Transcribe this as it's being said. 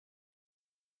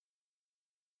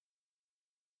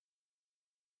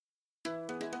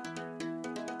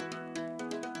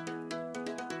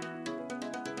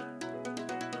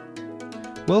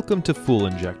Welcome to Fool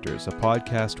Injectors, a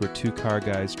podcast where two car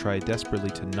guys try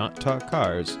desperately to not talk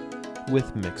cars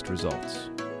with mixed results.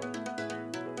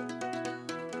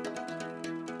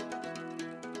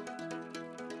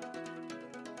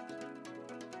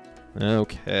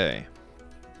 Okay.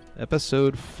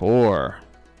 Episode 4.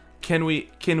 Can we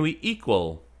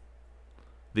equal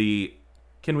the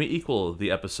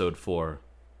episode 4?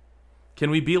 Can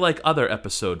we be like other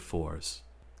episode 4s?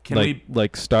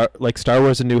 Like Star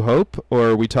Wars: A New Hope, or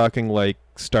are we talking like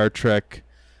Star Trek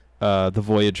The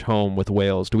Voyage Home with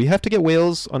whales? Do we have to get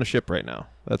whales on a ship right now?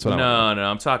 That's what I want. No,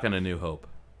 I'm talking A New Hope.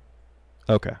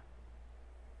 Okay.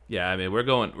 Yeah, I mean we're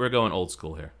going old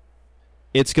school here.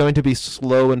 It's going to be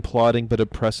slow and plodding but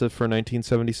impressive for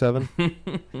 1977.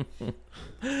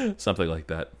 Something like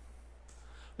that.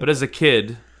 But as a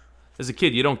kid,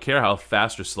 you don't care how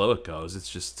fast or slow it goes. It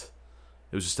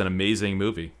was just an amazing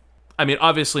movie. I mean,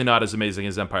 obviously not as amazing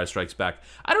as Empire Strikes Back.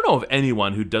 I don't know of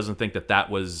anyone who doesn't think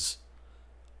that was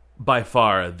by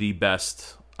far the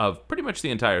best of pretty much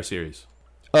the entire series.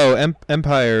 Oh,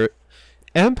 Empire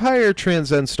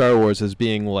transcends Star Wars as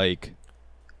being like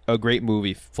a great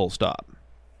movie, full stop.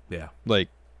 Yeah. Like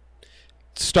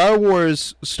Star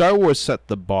Wars set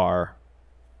the bar.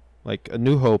 Like A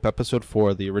New Hope, Episode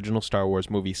 4, the original Star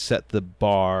Wars movie, set the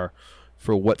bar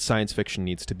for what science fiction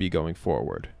needs to be going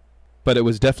forward. But it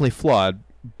was definitely flawed.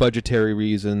 Budgetary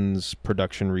reasons,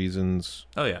 production reasons.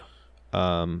 Oh, yeah.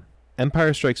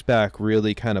 Empire Strikes Back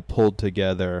really kind of pulled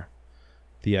together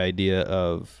the idea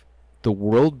of the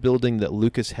world building that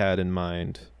Lucas had in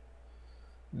mind,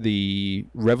 the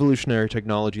revolutionary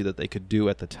technology that they could do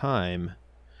at the time,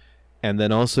 and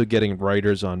then also getting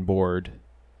writers on board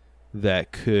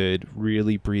that could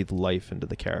really breathe life into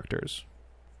the characters.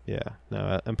 Yeah,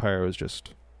 no, Empire was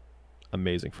just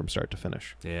amazing from start to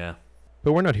finish. Yeah.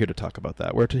 But we're not here to talk about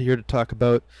that. We're here to talk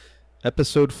about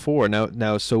episode 4.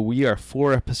 Now, so we are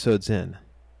 4 episodes in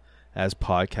as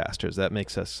podcasters. That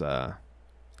makes us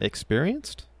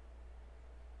experienced?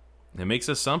 It makes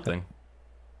us something.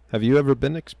 Have you ever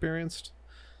been experienced?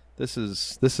 This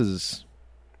is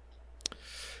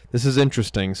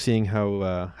interesting, seeing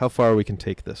how far we can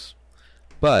take this.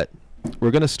 But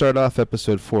we're going to start off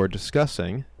episode 4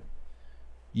 discussing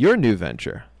your new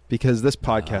venture, because this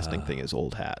podcasting thing is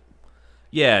old hat.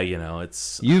 Yeah,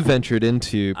 it's... You ventured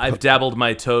into... I've dabbled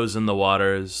my toes in the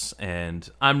waters, and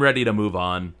I'm ready to move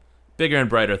on. Bigger and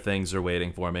brighter things are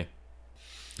waiting for me.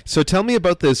 So tell me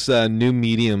about this new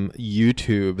medium,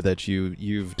 YouTube, that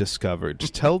you've discovered.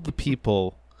 Just tell the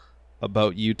people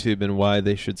about YouTube and why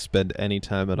they should spend any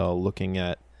time at all looking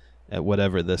at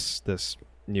whatever this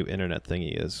new internet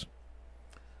thingy is.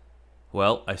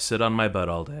 Well, I sit on my butt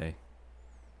all day.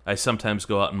 I sometimes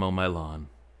go out and mow my lawn.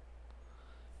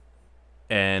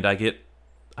 And I get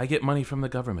money from the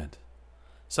government.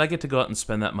 So I get to go out and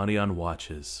spend that money on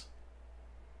watches.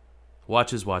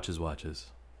 Watches.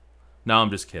 No, I'm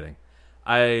just kidding.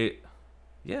 I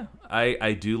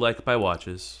do like to buy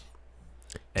watches.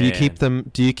 Do you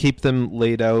keep them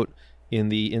laid out in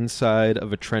the inside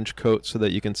of a trench coat so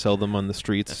that you can sell them on the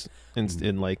streets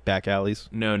in like back alleys?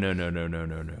 No.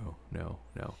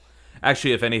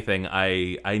 Actually, if anything,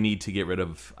 I need to get rid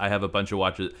of... I have a bunch of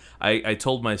watches. I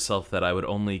told myself that I would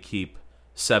only keep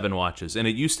 7 watches. And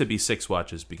it used to be 6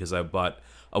 watches because I bought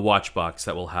a watch box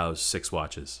that will house 6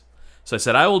 watches. So I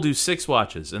said, I will do 6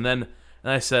 watches. And then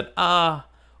I said, well,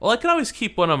 I can always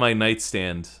keep one on my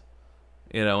nightstand,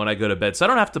 when I go to bed. So I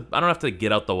don't have to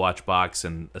get out the watch box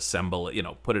and assemble it,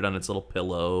 put it on its little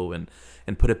pillow and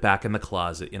put it back in the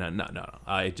closet. No.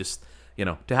 I just...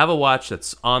 to have a watch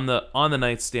that's on the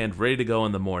nightstand, ready to go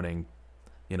in the morning,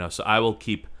 so I will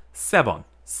keep 7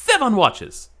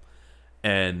 watches,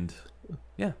 and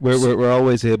yeah, we're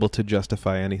always able to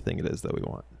justify anything it is that we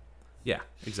want. Yeah,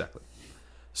 exactly.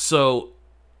 So,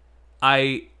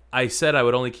 I said I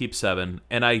would only keep 7,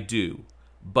 and I do,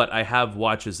 but I have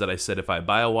watches that I said if I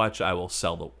buy a watch, I will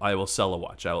sell a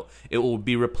watch. It will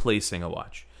be replacing a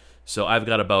watch. So I've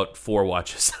got about 4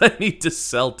 watches that I need to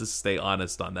sell to stay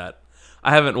honest on that. I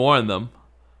haven't worn them,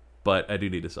 but I do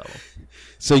need to sell them.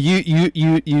 So you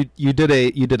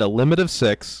did a limit of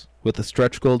 6 with a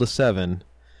stretch goal to 7,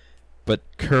 but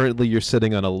currently you're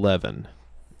sitting on 11.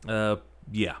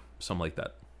 Yeah, something like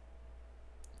that.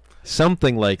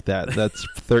 Something like that. That's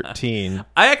 13.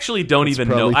 I actually don't even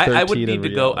know. I would need to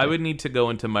go. I reality. would need to go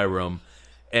into my room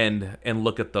and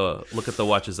look at the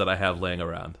watches that I have laying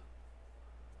around.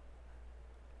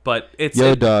 But it's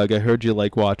dog. I heard you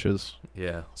like watches.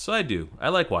 Yeah, so I do. I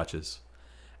like watches.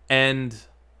 And,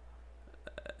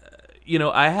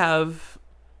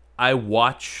 I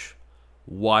watch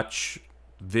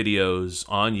videos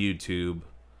on YouTube.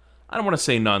 I don't want to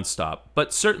say nonstop,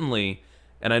 but certainly,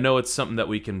 and I know it's something that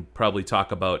we can probably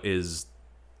talk about, is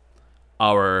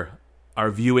our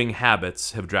viewing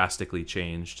habits have drastically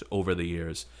changed over the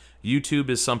years. YouTube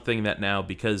is something that now,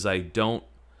 because I don't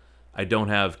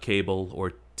have cable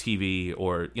or TV,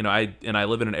 or I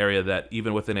live in an area that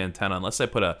even with an antenna, unless I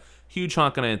put a huge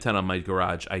honking antenna on my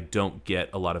garage, I don't get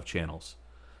a lot of channels.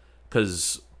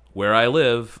 Because where I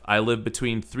live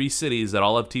between 3 cities that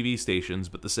all have TV stations,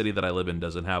 but the city that I live in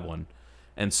doesn't have one.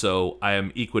 And so I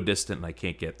am equidistant and I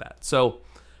can't get that. So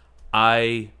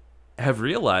I have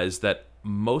realized that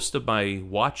most of my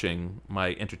watching, my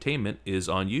entertainment, is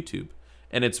on YouTube.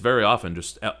 And it's very often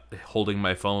just holding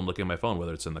my phone, looking at my phone,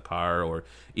 whether it's in the car or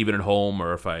even at home,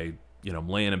 or if I'm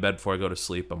laying in bed before I go to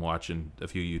sleep, I'm watching a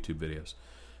few YouTube videos.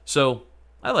 So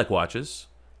I like watches,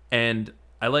 and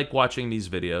I like watching these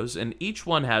videos, and each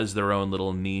one has their own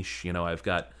little niche. I've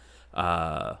got,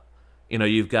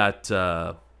 you've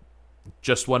got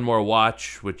Just One More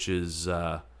Watch, which is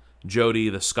Jody,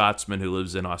 the Scotsman who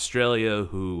lives in Australia,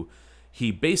 who he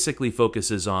basically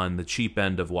focuses on the cheap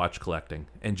end of watch collecting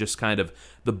and just kind of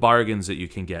the bargains that you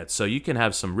can get. So you can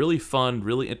have some really fun,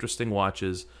 really interesting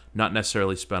watches, not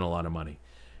necessarily spend a lot of money.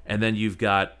 And then you've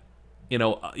got,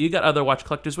 you got other watch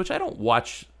collectors, which I don't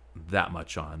watch that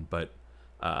much on, but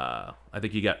I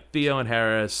think you got Theo and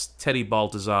Harris, Teddy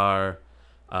Baltazar,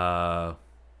 Bark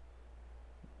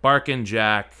and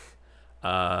Jack.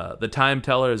 The Time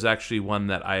Teller is actually one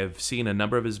that I've seen a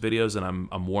number of his videos, and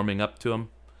I'm warming up to him.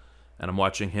 And I'm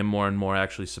watching him more and more. I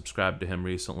actually subscribed to him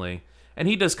recently. And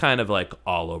he does kind of like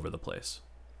all over the place.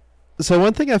 So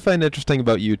one thing I find interesting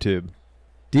about YouTube,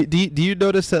 do you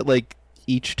notice that like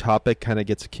each topic kind of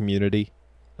gets a community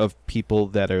of people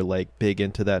that are like big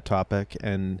into that topic,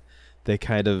 and they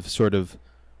kind of sort of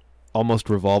almost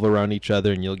revolve around each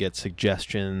other, and you'll get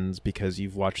suggestions because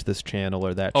you've watched this channel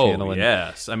or that channel. Oh,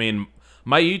 yes. I mean,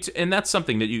 my YouTube, and that's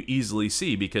something that you easily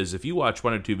see, because if you watch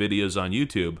 1 or 2 videos on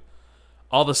YouTube,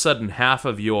 all of a sudden half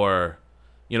of your,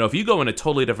 if you go in a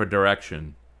totally different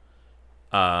direction,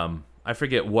 I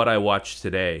forget what I watched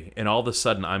today, and all of a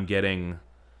sudden I'm getting,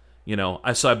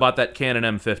 I bought that Canon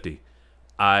M50.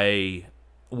 I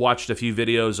watched a few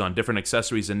videos on different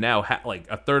accessories, and now like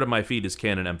a third of my feed is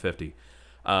Canon M50.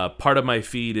 Part of my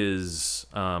feed is,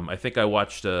 I think I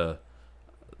watched the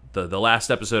last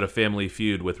episode of Family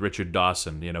Feud with Richard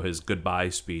Dawson, his goodbye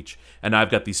speech, and I've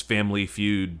got these Family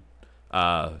Feud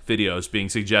videos being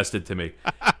suggested to me,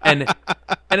 and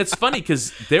it's funny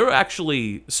because there are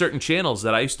actually certain channels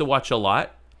that I used to watch a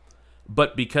lot,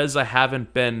 but because I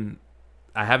haven't been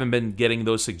getting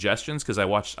those suggestions because I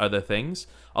watched other things,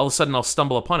 all of a sudden I'll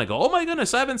stumble upon it, go, oh my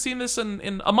goodness, I haven't seen this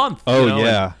in a month.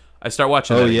 Yeah, I start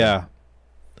watching. Oh yeah,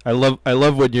 I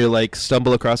love when you like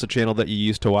stumble across a channel that you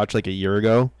used to watch like a year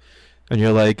ago, and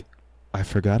you're like, I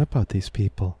forgot about these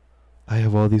people. I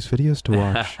have all these videos to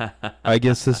watch. I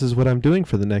guess this is what I'm doing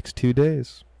for the next 2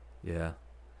 days. Yeah.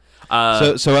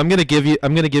 So I'm gonna give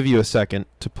you a second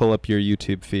to pull up your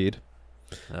YouTube feed.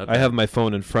 Okay. I have my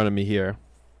phone in front of me here.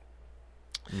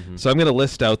 Mm-hmm. So I'm gonna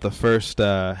list out the first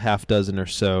half dozen or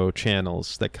so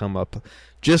channels that come up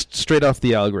just straight off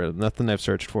the algorithm. Nothing I've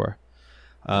searched for.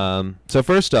 So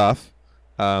first off,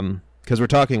 because we're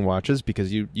talking watches,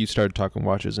 because you started talking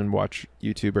watches and watch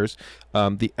YouTubers,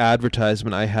 the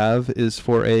advertisement I have is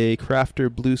for a Crafter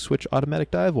Blue Switch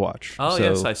automatic dive watch. Oh, so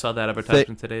yes, I saw that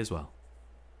advertisement today as well.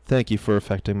 Thank you for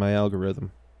affecting my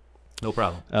algorithm. No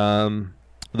problem.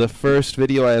 The first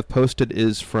video I have posted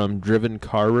is from Driven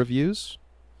Car Reviews.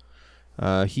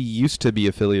 He used to be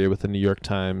affiliated with the New York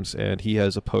Times, and he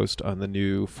has a post on the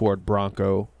new Ford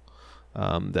Bronco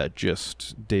that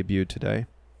just debuted today.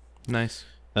 Nice.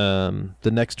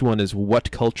 The next one is What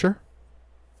Culture,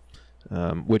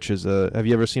 which is have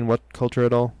you ever seen What Culture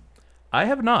at all? I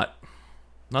have not.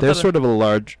 They're sort of a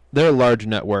large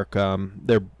network.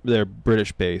 They're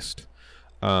British based,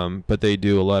 but they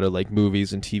do a lot of like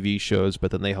movies and TV shows.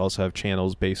 But then they also have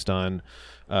channels based on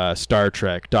Star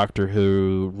Trek, Doctor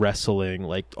Who, wrestling,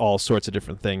 like all sorts of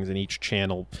different things. And each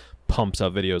channel pumps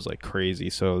out videos like crazy.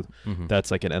 So that's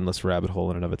like an endless rabbit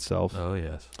hole in and of itself. Oh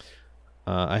yes.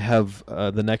 I have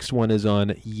the next one is on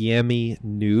Yami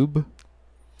Noob.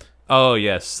 Oh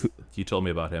yes, you told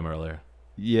me about him earlier.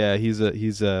 Yeah, he's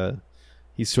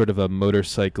sort of a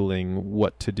motorcycling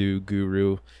what to do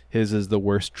guru. His is the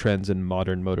worst trends in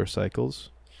modern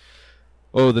motorcycles.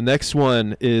 Oh, the next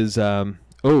one is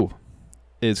Coasterbot.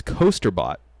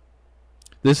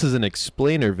 This is an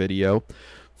explainer video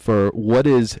for what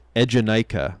is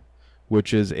Egenika,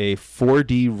 which is a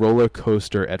 4D roller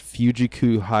coaster at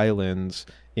Fujiku Highlands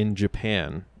in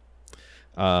Japan.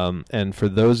 And for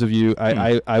those of you,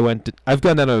 I've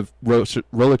gone down a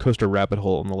roller coaster rabbit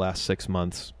hole in the last 6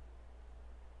 months.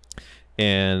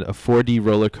 And a 4D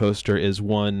roller coaster is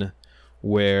one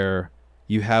where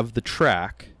you have the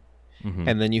track,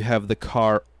 and then you have the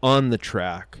car on the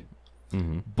track,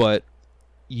 but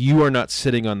you are not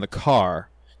sitting on the car.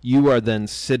 You are then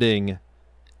sitting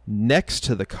next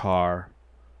to the car,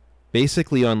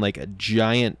 basically on like a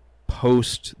giant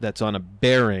post that's on a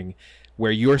bearing,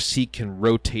 where your seat can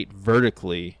rotate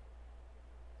vertically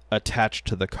attached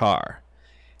to the car.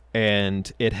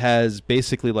 And it has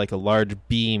basically like a large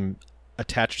beam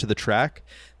attached to the track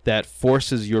that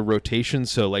forces your rotation.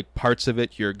 So like parts of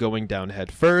it you're going down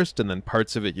head first, and then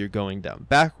parts of it you're going down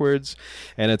backwards,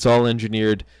 and it's all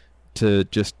engineered to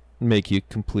just make you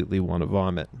completely want to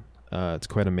vomit. It's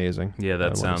quite amazing. Yeah,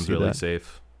 that sounds really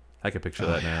safe. I can picture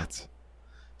that now. It's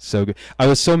so good. I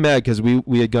was so mad because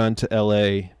we had gone to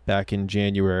LA back in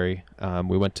January.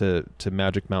 We went to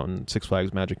Magic Mountain, Six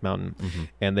Flags Magic Mountain,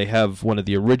 and they have one of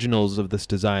the originals of this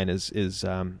design is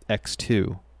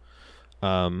X2.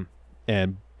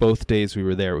 And both days we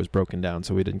were there, it was broken down,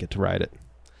 so we didn't get to ride it.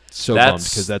 So bummed,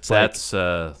 because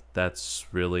that's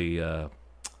really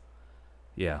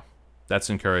that's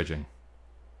encouraging.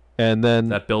 And then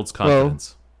that builds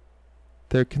confidence. Well,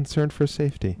 they're concerned for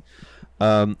safety.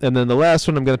 And then the last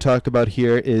one I'm going to talk about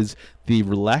here is the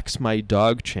Relax My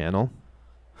Dog channel.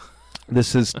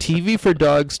 This is TV for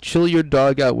dogs. Chill your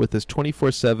dog out with this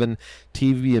 24/7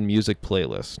 TV and music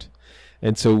playlist.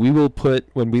 And so we will put,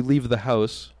 when we leave the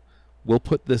house, we'll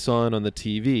put this on the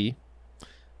TV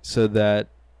so that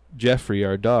Jeffrey,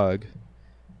 our dog,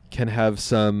 can have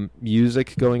some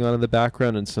music going on in the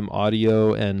background and some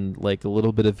audio and like a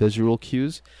little bit of visual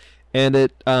cues. And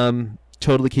it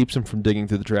totally keeps him from digging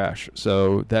through the trash.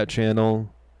 So that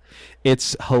channel,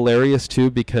 it's hilarious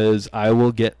too, because I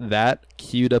will get that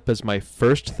queued up as my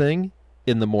first thing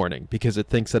in the morning because it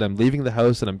thinks that I'm leaving the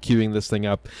house and I'm queuing this thing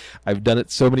up. I've done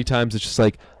it so many times. It's just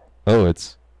like, oh,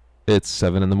 it's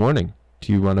 7 in the morning.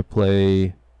 Do you want to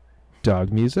play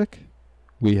dog music?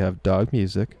 We have dog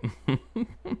music.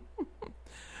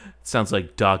 Sounds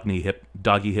like doggy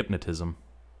hypnotism.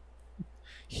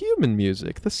 Human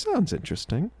music. This sounds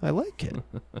interesting. I like it.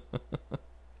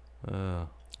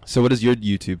 So what does your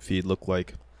YouTube feed look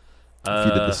like if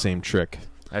you did the same trick?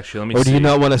 Actually, let me see. Or do you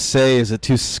not want to say, is it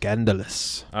too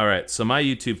scandalous? All right, so my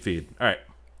YouTube feed. All right.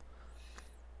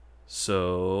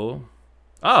 So,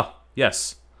 oh,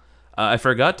 yes. I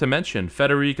forgot to mention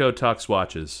Federico Talks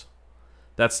Watches.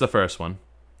 That's the first one.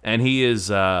 And he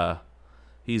is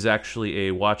he's actually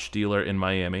a watch dealer in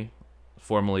Miami,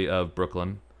 formerly of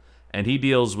Brooklyn. And he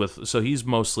deals with, so he's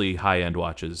mostly high-end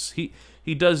watches.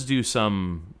 He does do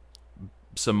some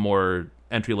more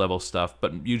entry-level stuff,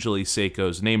 but usually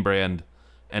Seiko's name brand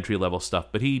entry-level stuff.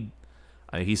 But he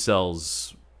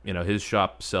sells, his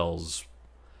shop sells,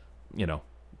 $60,000,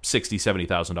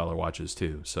 $70,000 watches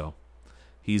too. So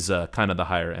he's kind of the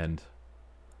higher end.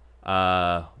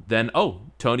 Then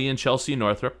Tony and Chelsea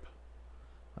Northrup.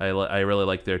 I really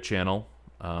like their channel.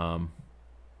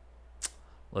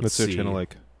 What's their channel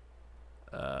like?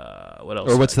 What else?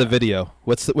 Or what's the video?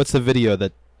 What's the video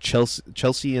that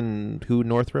Chelsea and who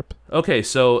Northrup? Okay,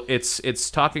 so it's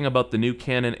talking about the new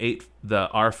Canon 8, the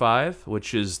R5,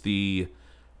 which is the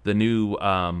new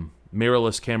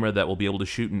mirrorless camera that will be able to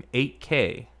shoot in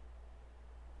 8K.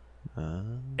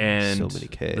 And so many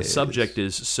Ks. The subject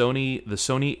is the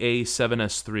Sony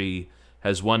A7S III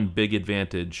has one big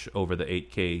advantage over the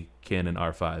 8K Canon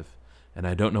R5, and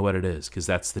I don't know what it is because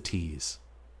that's the tease.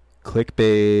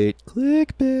 Clickbait.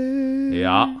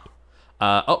 Yeah.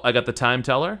 I got the time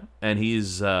teller, and he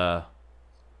is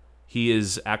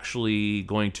actually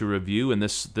going to review, and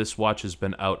this watch has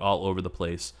been out all over the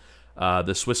place.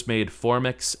 The Swiss-made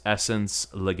Formix Essence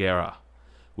Ligera,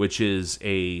 which is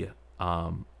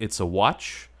it's a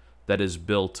watch that is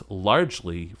built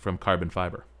largely from carbon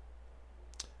fiber.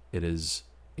 It is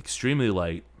extremely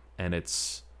light, and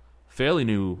it's fairly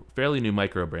new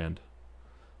micro brand.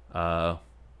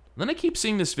 Then I keep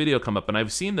seeing this video come up, and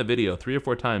I've seen the video 3 or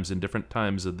 4 times in different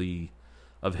times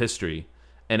of history,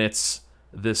 and it's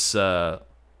this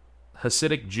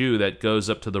Hasidic Jew that goes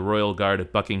up to the royal guard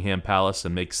at Buckingham Palace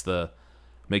and makes the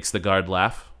guard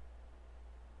laugh.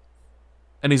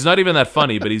 And he's not even that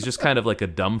funny, but he's just kind of like a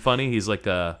dumb funny. He's like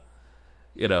a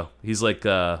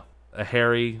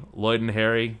Harry, Lloyd and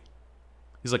Harry.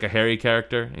 He's like a Harry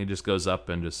character, and he just goes up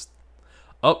and just...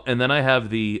 Oh, and then I have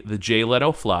the Jay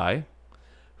Leno Fly,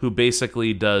 who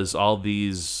basically does all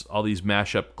these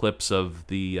mashup clips of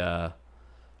the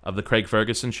Craig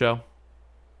Ferguson show.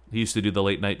 He used to do the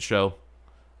late night show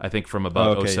I think from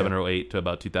about okay, '07 yeah. or '08 to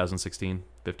about 2016,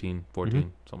 15,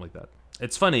 14, something like that.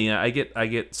 It's funny. I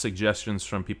get suggestions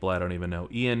from people I don't even know.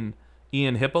 Ian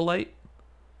Hippolyte,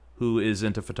 who is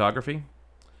into photography.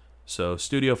 So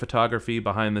studio photography,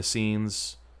 behind the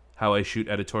scenes, how I shoot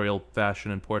editorial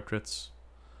fashion and portraits.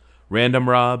 Random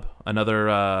Rob,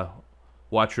 another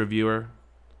watch reviewer.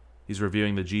 He's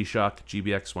reviewing the G-Shock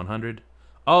GBX 100.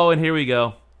 Oh, and here we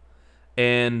go.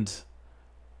 And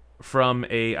from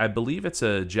I believe it's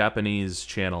a Japanese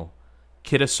channel,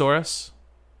 Kittysaurus.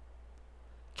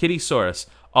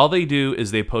 All they do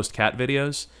is they post cat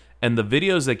videos, and the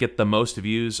videos that get the most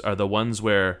views are the ones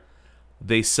where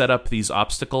they set up these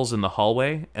obstacles in the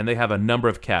hallway, and they have a number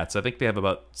of cats. I think they have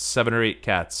about 7 or 8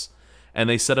 cats, and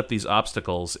they set up these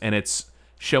obstacles, and it's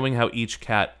showing how each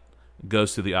cat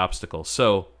goes through the obstacle.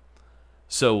 So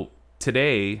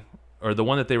today, or the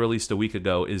one that they released a week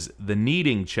ago, is the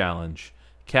kneading challenge: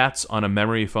 cats on a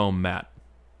memory foam mat.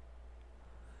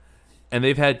 And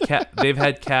they've had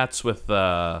cats with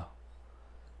bubble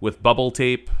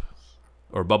tape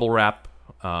or bubble wrap.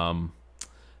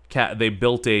 They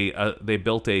built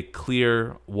a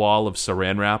clear wall of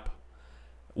saran wrap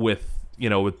with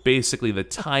basically the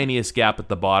tiniest gap at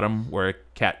the bottom where a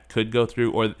cat could go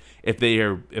through, or if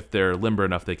they're limber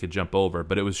enough they could jump over.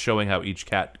 But it was showing how each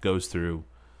cat goes through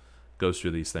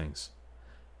these things.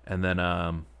 And then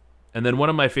one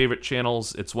of my favorite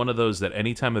channels, it's one of those that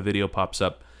anytime a video pops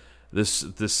up, this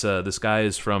guy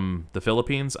is from the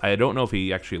Philippines. I don't know if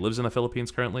he actually lives in the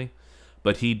Philippines currently,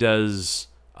 but he does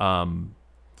not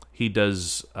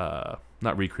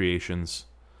recreations.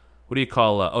 What do you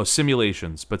call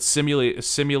simulations? But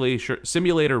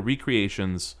simulator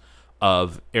recreations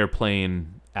of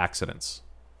airplane accidents.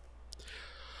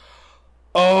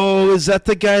 Oh, is that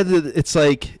the guy that it's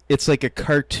like a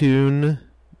cartoon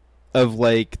of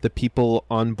like the people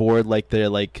on board, like they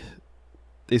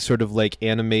sort of like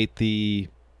animate the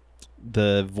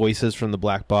voices from the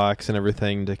black box and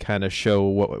everything to kind of show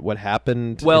what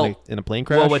happened in a plane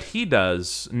crash? Well, what he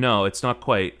does, no, it's not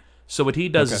quite. So what he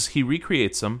does is he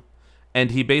recreates them,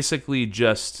 and he basically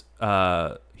just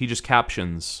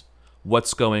captions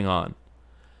what's going on.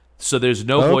 So there's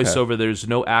no voiceover, there's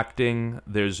no acting,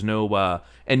 there's no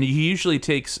and he usually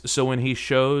takes, so when he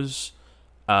shows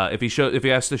if he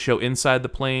has to show inside the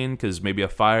plane because maybe a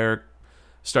fire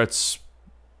starts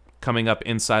coming up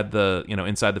inside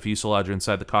the fuselage or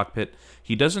inside the cockpit,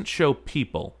 he doesn't show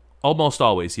people. Almost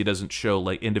always he doesn't show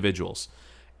like individuals.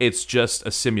 It's just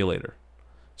a simulator.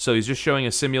 So he's just showing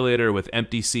a simulator with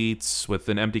empty seats, with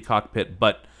an empty cockpit,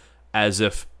 but as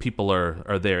if people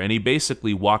are there. And he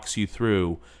basically walks you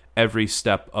through every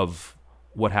step of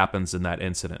what happens in that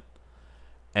incident.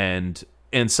 And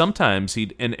sometimes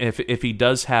if he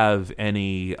does have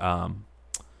any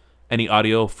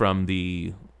audio from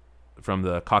the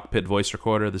cockpit voice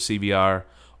recorder, the CVR,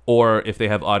 or if they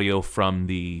have audio from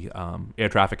the air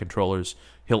traffic controllers,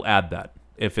 he'll add that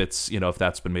if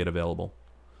that's been made available.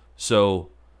 So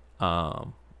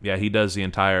he does the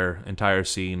entire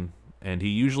scene, and he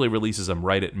usually releases them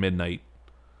right at midnight,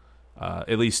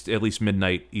 at least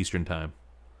midnight Eastern time.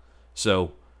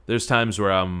 So there's times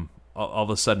where all of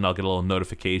a sudden I'll get a little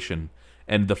notification,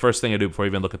 and the first thing I do before I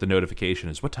even look at the notification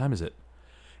is, what time is it?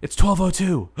 It's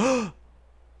 12:02.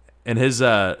 And his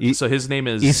name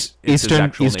is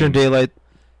Eastern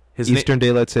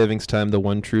Daylight Savings Time, the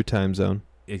one true time zone.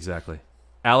 Exactly.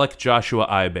 Alec Joshua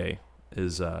Ibe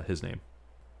is his name.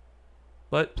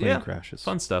 But plane crashes.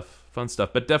 Fun stuff.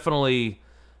 But definitely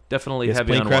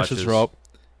heavy on watches.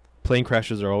 Plane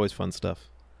crashes are always fun stuff.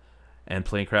 And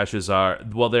plane crashes are,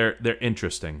 well, they're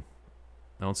interesting.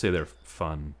 I don't say they're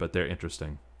fun, but they're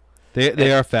interesting.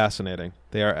 They are fascinating.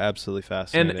 They are absolutely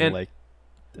fascinating. And like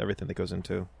everything that goes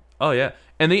into. Oh yeah,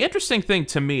 and the interesting thing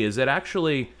to me is that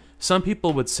actually some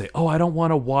people would say, "Oh, I don't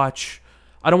want to watch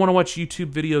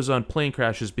YouTube videos on plane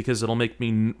crashes because it'll make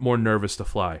me more nervous to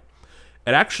fly."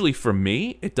 And actually, for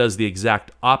me, it does the exact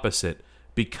opposite,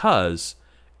 because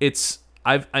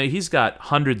he's got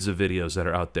hundreds of videos that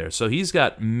are out there, so he's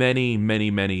got many,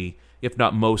 if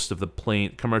not most of the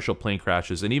commercial plane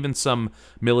crashes, and even some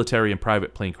military and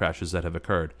private plane crashes that have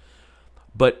occurred.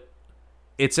 But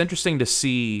it's interesting to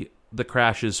see the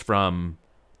crashes from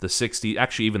the 60s,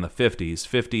 actually even the 50s,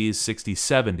 60s,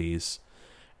 70s,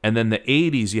 and then the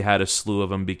 80s you had a slew of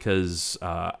them because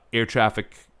air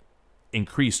traffic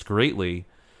increased greatly,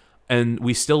 and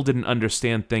we still didn't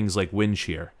understand things like wind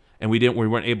shear, and we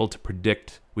weren't able to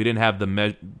predict. We didn't have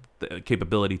the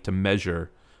capability to measure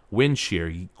wind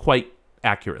shear quite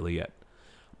accurately yet.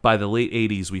 By the late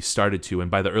 80s we started to,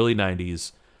 and by the early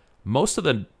 90s Most of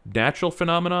the natural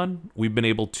phenomenon we've been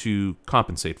able to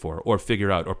compensate for or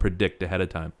figure out or predict ahead of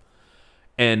time.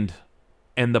 And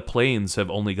the planes have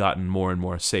only gotten more and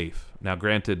more safe. Now,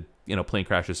 granted, plane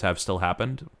crashes have still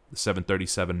happened. The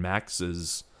 737 MAX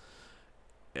is...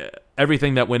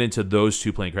 everything that went into those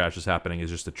two plane crashes happening is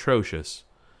just atrocious,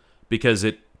 because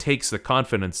it takes the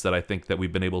confidence that I think that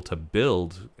we've been able to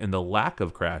build in the lack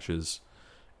of crashes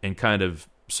and kind of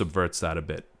subverts that a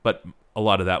bit. But a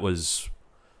lot of that was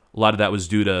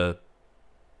due to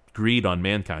greed on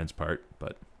mankind's part,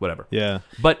 but whatever. Yeah.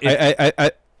 But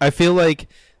I feel like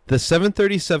the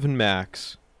 737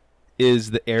 MAX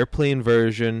is the airplane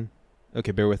version.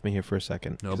 Okay, bear with me here for a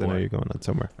second, because I know you're going on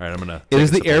somewhere. All right, I'm gonna. It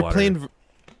is the airplane.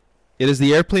 It is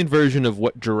the airplane version of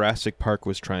what Jurassic Park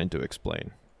was trying to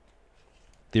explain.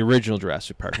 The original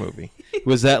Jurassic Park movie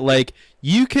was that, like,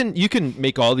 you can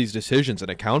make all these decisions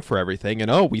and account for everything,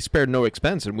 and we spared no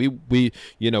expense, and we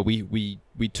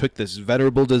took this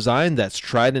venerable design that's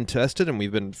tried and tested, and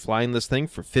we've been flying this thing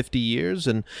for 50 years,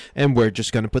 and we're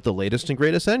just going to put the latest and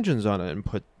greatest engines on it and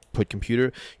put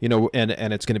computer,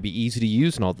 and it's going to be easy to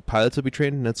use, and all the pilots will be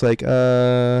trained, and it's like,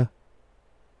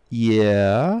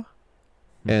 yeah.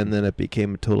 And then it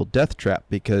became a total death trap,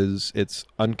 because it's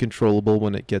uncontrollable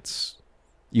when it gets...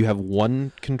 You have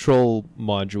one control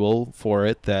module for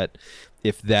it that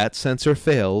if that sensor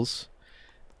fails,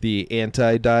 the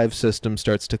anti-dive system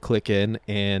starts to click in,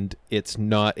 and it's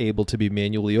not able to be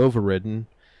manually overridden,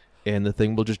 and the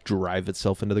thing will just drive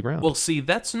itself into the ground. Well, see,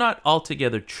 that's not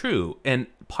altogether true. And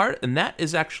that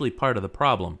is actually part of the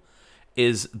problem,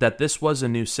 is that this was a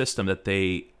new system that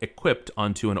they equipped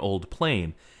onto an old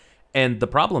plane. And the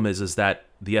problem is that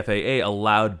the FAA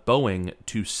allowed Boeing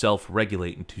to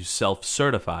self-regulate and to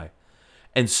self-certify.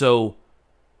 And so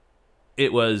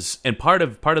it was, and part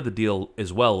of the deal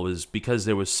as well was because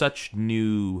there was such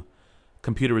new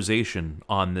computerization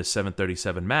on this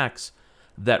 737 MAX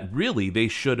that really they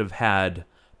should have had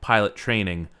pilot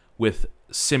training with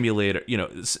simulator,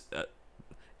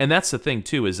 and that's the thing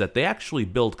too, is that they actually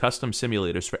build custom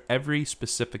simulators for every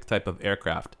specific type of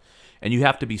aircraft. And you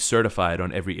have to be certified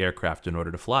on every aircraft in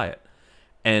order to fly it.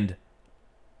 And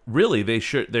really, there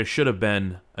should have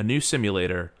been a new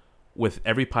simulator with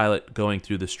every pilot going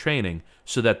through this training,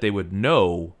 so that they would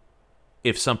know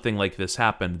if something like this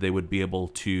happened, they would be able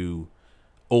to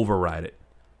override it.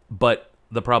 But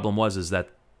the problem is that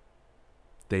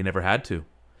they never had to.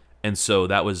 And so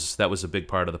that was a big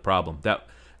part of the problem.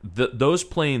 Those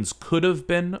planes could have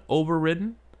been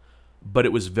overridden, but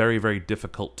it was very, very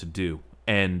difficult to do.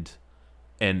 And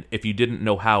if you didn't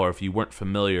know how, or if you weren't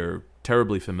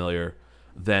terribly familiar,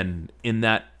 then in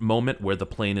that moment where the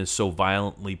plane is so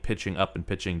violently pitching up and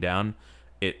pitching down,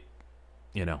 it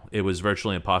was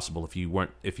virtually impossible if you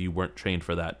weren't trained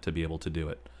for that to be able to do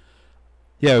it.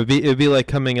 Yeah, it'd be like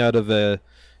coming out of like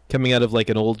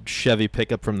an old Chevy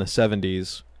pickup from the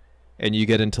 70s, and you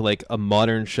get into like a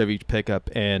modern Chevy pickup,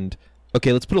 and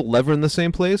okay, let's put a lever in the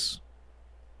same place,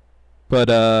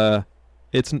 but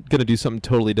it's going to do something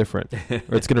totally different,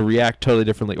 or it's going to react totally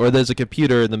differently, or there's a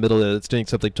computer in the middle that's doing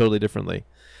something totally differently.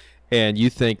 And you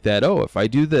think that, if I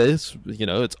do this,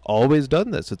 it's always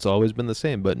done this. It's always been the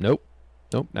same. But nope.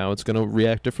 Now it's going to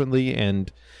react differently,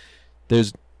 and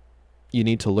you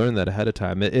need to learn that ahead of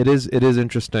time. It is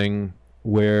interesting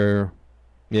where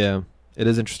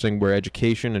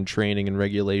education and training and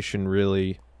regulation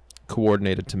really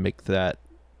coordinated to make that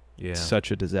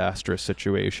such a disastrous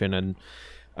situation. And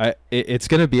it's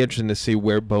going to be interesting to see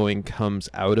where Boeing comes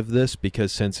out of this,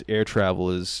 because since air travel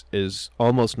is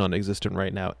almost non-existent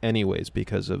right now anyways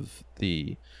because of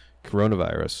the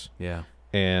coronavirus. Yeah.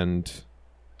 And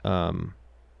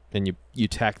you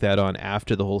tack that on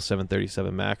after the whole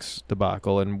 737 MAX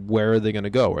debacle, and where are they going to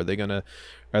go? Are they going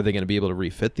to be able to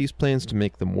refit these planes to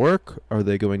make them work? Are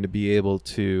they going to be able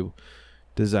to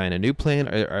design a new plane?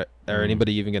 Are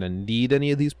anybody even going to need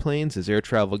any of these planes? Is air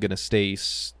travel going to stay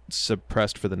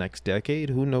suppressed for the next decade?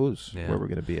 Who knows where we're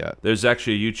going to be at? There's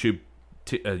actually a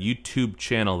YouTube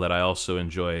channel that I also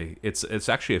enjoy. It's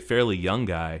actually a fairly young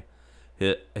guy.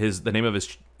 His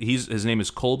name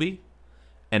is Colby,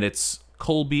 and it's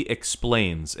Colby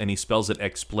Explains, and he spells it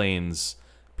explains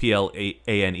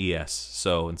Planes.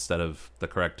 So instead of the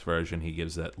correct version, he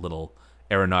gives that little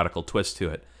aeronautical twist to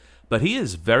it. But he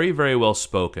is very, very well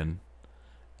spoken,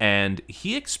 and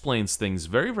he explains things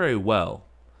very, very well.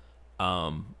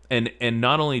 And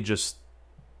not only just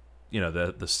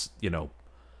it's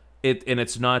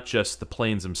not just the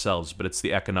planes themselves, but it's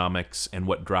the economics and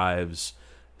what drives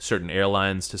certain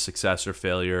airlines to success or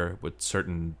failure, with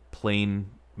certain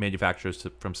plane manufacturers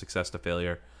from success to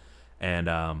failure,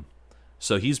 and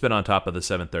So he's been on top of the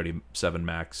 737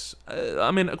 Max.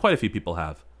 I mean, quite a few people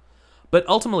have. But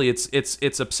ultimately,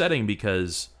 it's upsetting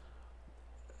because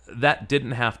that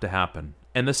didn't have to happen.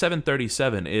 And the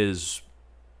 737 is,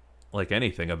 like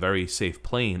anything, a very safe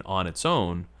plane on its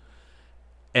own.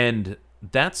 And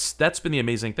that's been the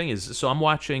amazing thing. Is so I'm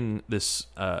watching this.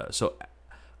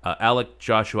 Alec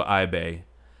Joshua Ibe,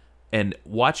 and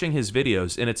watching his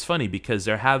videos, and it's funny because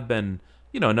there have been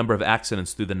a number of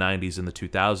accidents through the 90s and the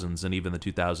 2000s and even the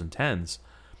 2010s,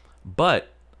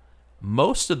 but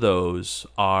most of those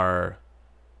are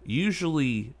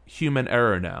usually human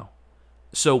error now.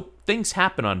 So things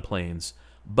happen on planes,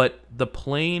 but the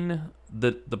plane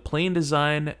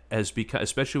design has become,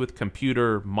 especially with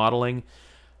computer modeling,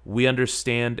 we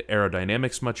understand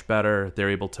aerodynamics much better. They're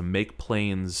able to make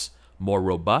planes more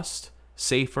robust,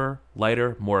 safer,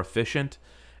 lighter, more efficient.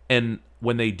 And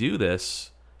when they do this,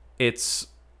 it's,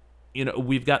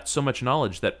 we've got so much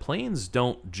knowledge that planes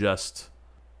don't just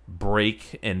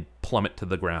break and plummet to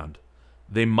the ground.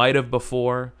 They might have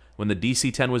before. When the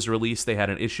DC-10 was released, they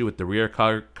had an issue with the rear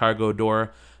cargo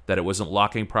door, that it wasn't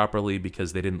locking properly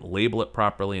because they didn't label it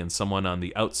properly, and someone on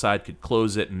the outside could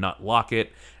close it and not lock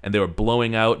it, and they were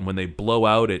blowing out, and when they blow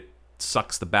out, it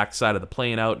sucks the backside of the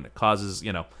plane out, and it causes,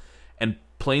 and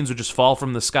planes would just fall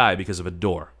from the sky because of a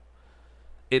door.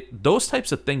 Those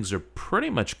types of things are pretty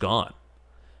much gone.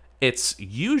 It's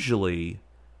usually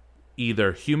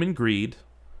either human greed,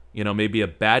 maybe a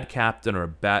bad captain or a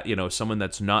bad, someone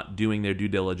that's not doing their due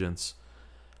diligence,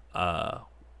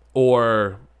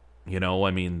 or,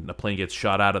 a plane gets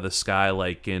shot out of the sky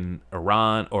like in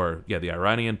Iran, or, the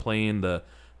Iranian plane, the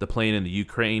plane in the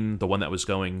Ukraine, the one that was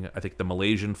going, I think, the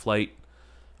Malaysian flight.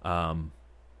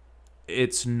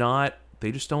 It's not,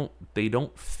 they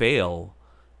don't fail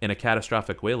in a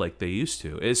catastrophic way like they used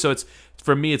to. So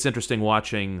for me, it's interesting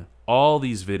watching all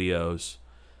these videos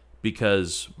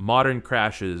because modern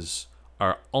crashes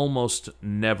are almost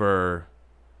never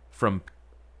from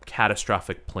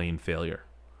catastrophic plane failure.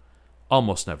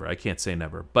 Almost never. I can't say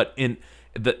never, but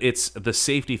the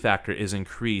safety factor is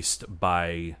increased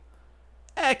by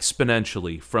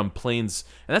exponentially from planes.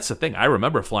 And that's the thing. I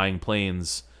remember flying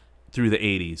planes through the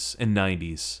 80s and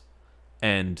 90s,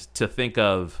 and to think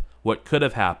of what could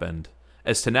have happened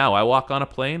as to now, I walk on a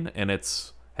plane and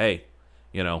it's, hey,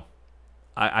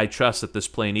 I trust that this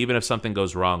plane, even if something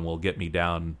goes wrong, will get me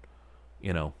down,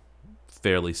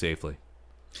 fairly safely.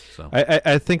 So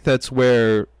I think that's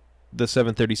where the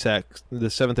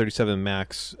 737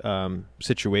 Max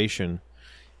situation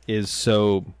is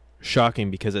so shocking,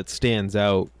 because it stands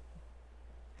out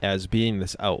as being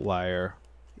this outlier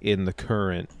in the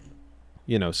current,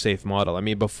 safe model. I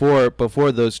mean, before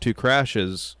those two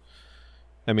crashes,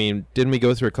 I mean, didn't we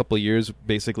go through a couple of years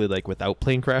basically like without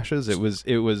plane crashes? It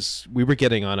was we were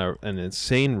getting on an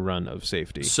insane run of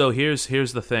safety. So here's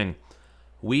the thing.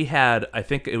 We had, I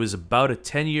think it was about a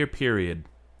 10-year period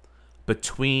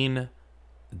between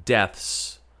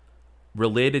deaths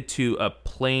related to a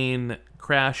plane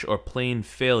crash or plane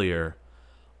failure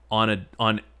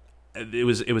it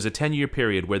was a 10-year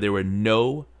period where there were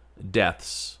no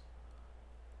deaths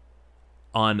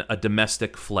on a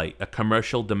domestic flight, a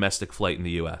commercial domestic flight in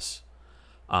the U.S.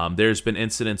 There's been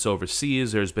incidents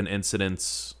overseas. There's been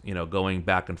incidents, going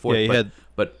back and forth. Yeah,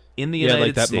 but in the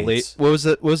United States, what was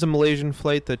it? Was a Malaysian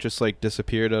flight that just like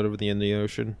disappeared out of the Indian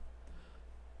Ocean?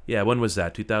 Yeah, when was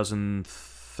that?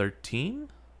 2013,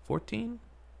 14,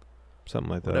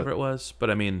 something like that. Whatever it was. But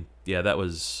I mean, yeah, that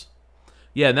was.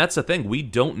 Yeah, and that's the thing. We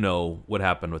don't know what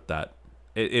happened with that.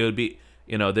 It would be,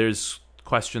 there's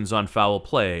questions on foul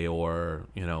play, or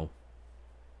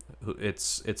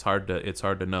it's hard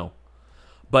to know.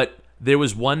 But there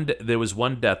was one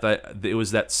death. It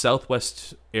was that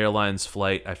Southwest Airlines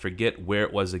flight. I forget where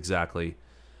it was exactly,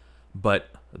 but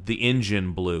the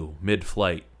engine blew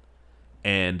mid-flight,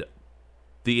 and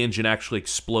the engine actually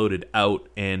exploded out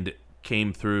and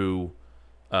came through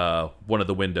one of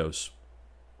the windows,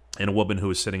 and a woman who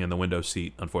was sitting in the window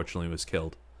seat unfortunately was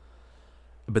killed.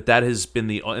 But that has been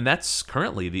and that's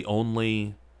currently the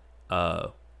only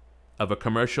of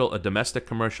a domestic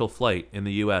commercial flight in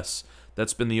the U.S.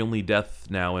 That's been the only death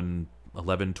now in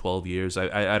 11, 12 years.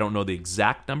 I don't know the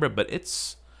exact number, but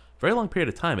it's a very long period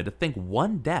of time. And to think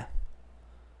one death,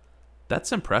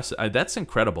 that's impressive. That's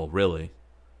incredible, really.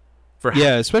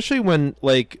 Yeah, especially when,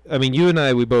 like, I mean, you and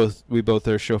I, we both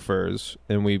are chauffeurs,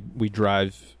 and we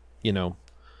drive,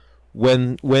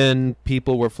 when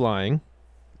people were flying.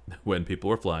 When people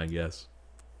were flying, yes.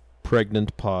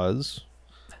 Pregnant pause.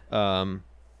 We were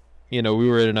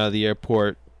in and out of the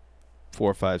airport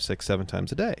 4, 5, 6, 7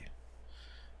 times a day.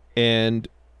 And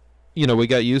we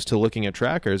got used to looking at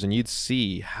trackers, and you'd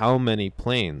see how many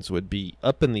planes would be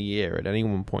up in the air at any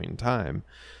one point in time.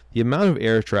 The amount of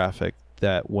air traffic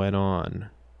that went on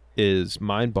is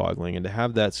mind-boggling, and to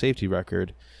have that safety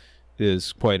record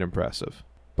is quite impressive.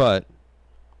 But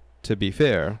to be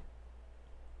fair,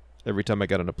 every time I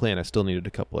got on a plane, I still needed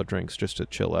a couple of drinks just to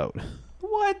chill out.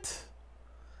 What?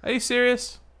 Are you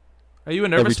serious? Are you a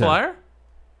nervous flyer?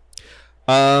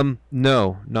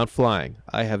 No, not flying.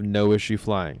 I have no issue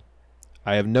flying.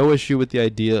 I have no issue with the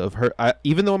idea of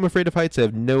even though I'm afraid of heights, I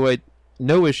have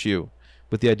no issue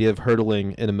with the idea of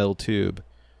hurtling in a metal tube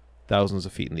thousands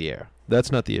of feet in the air.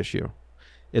 That's not the issue.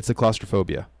 It's the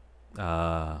claustrophobia.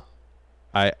 I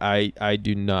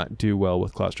do not do well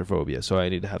with claustrophobia, so I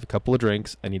need to have a couple of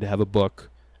drinks. I need to have a book.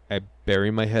 I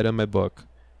bury my head on my book,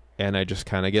 and I just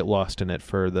kind of get lost in it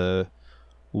for the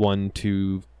 1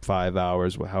 to 5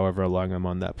 hours, however long I'm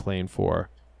on that plane for,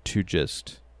 to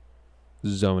just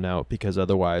zone out, because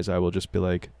otherwise I will just be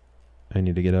like, I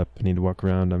need to get up. I need to walk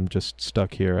around. I'm just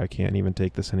stuck here. I can't even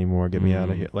take this anymore. Get me out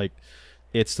of here. Like,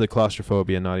 it's the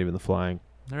claustrophobia, not even the flying.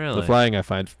 Really? The flying I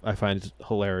find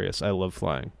hilarious. I love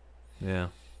flying. Yeah.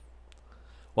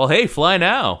 Well, hey, fly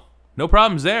now. No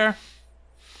problems there.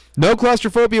 No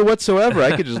claustrophobia whatsoever.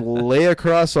 I could just lay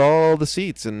across all the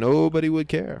seats and nobody would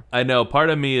care. I know. Part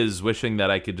of me is wishing that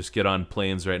I could just get on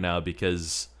planes right now,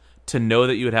 because to know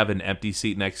that you would have an empty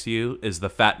seat next to you is the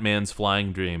fat man's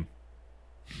flying dream.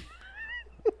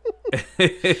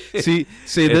 see,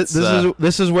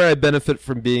 this is where I benefit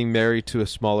from being married to a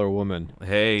smaller woman.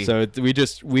 Hey, so we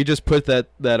just put that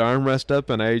armrest up,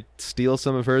 and I steal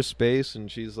some of her space,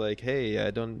 and she's like, "Hey, I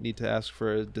don't need to ask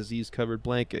for a disease-covered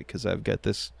blanket because I've got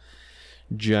this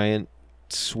giant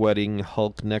sweating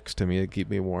Hulk next to me to keep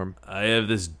me warm. I have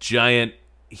this giant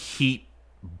heat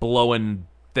blowing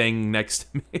thing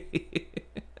next to me."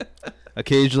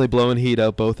 Occasionally blowing heat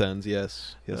out both ends.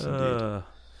 Yes, indeed.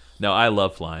 No, I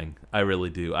love flying. I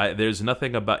really do. There's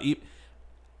nothing about...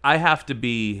 I have to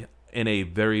be in a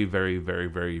very, very, very,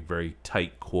 very, very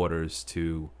tight quarters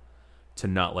to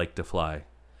not like to fly,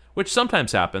 which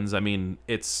sometimes happens. I mean,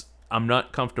 I'm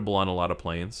not comfortable on a lot of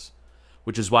planes,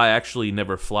 which is why I actually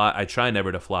never fly. I try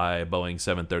never to fly a Boeing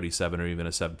 737 or even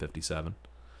a 757.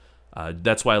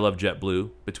 That's why I love JetBlue.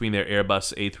 Between their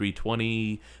Airbus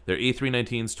A320, their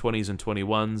A319s, 20s, and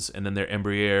 21s, and then their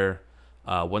Embraer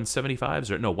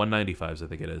 175s, or no, 195s, I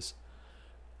think it is.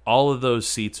 All of those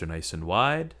seats are nice and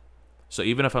wide. So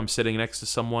even if I'm sitting next to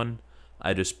someone,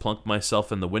 I just plunk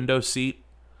myself in the window seat.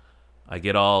 I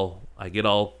get all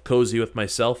cozy with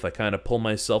myself. I kind of pull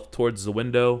myself towards the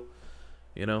window,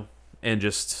 and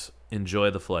just enjoy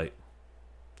the flight.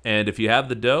 And if you have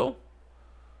the dough,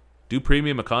 do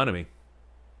premium economy.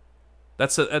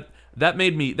 That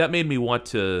made me want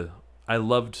to. I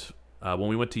loved when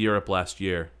we went to Europe last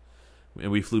year, and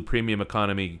we flew premium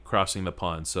economy crossing the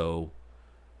pond. So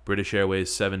British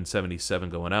Airways 777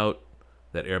 going out,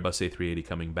 that Airbus A380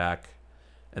 coming back,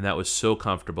 and that was so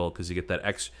comfortable because you get that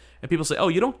extra. And people say, "Oh,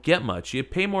 you don't get much. You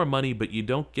pay more money, but you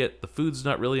don't get the food's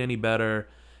not really any better.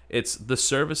 It's the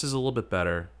service is a little bit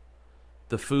better.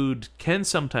 The food can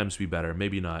sometimes be better,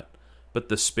 maybe not, but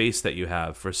the space that you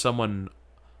have for someone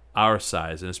our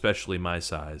size, and especially my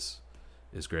size,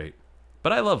 is great."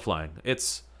 But I love flying.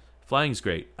 Flying's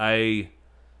great.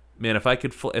 If I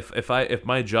could, if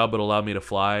my job would allow me to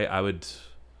fly, I would.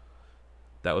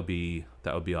 That would be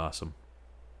awesome.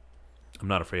 I'm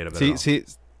not afraid of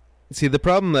it. See, the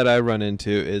problem that I run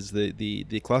into is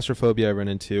the claustrophobia I run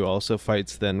into also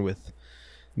fights then with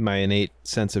my innate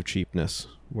sense of cheapness,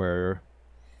 where,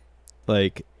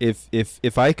 like,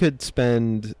 if I could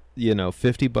spend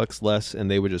 $50 less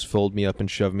and they would just fold me up and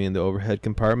shove me in the overhead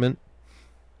compartment,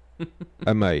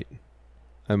 I might.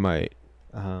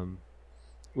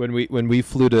 When we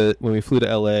flew to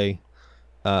LA,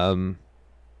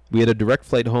 we had a direct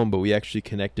flight home, but we actually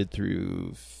connected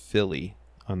through Philly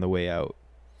on the way out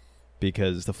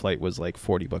because the flight was like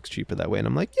 $40 cheaper that way. And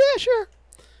I'm like, yeah, sure.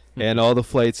 And all the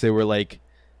flights, they were like,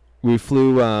 we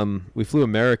flew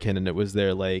American, and it was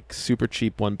their like super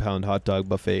cheap 1 pound hot dog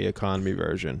buffet economy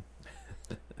version.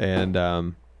 And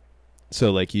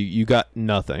so like you got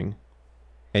nothing,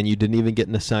 and you didn't even get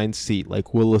an assigned seat.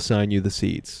 Like, we'll assign you the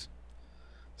seats.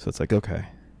 So it's like, okay,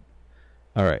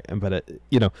 all right. But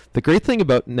the great thing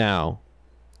about now,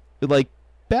 like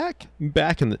back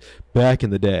in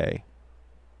the day,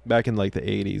 back in like the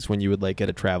 80s, when you would like get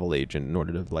a travel agent in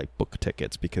order to like book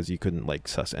tickets because you couldn't like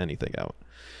suss anything out.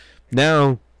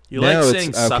 Now you like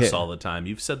saying sus all the time.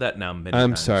 You've said that now many times.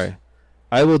 I'm sorry.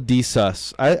 I will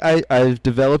de-sus. I've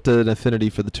developed an affinity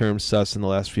for the term sus in the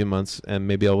last few months, and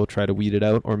maybe I will try to weed it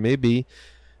out, or maybe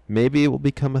Maybe it will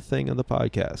become a thing on the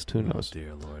podcast. Who knows? Oh,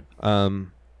 dear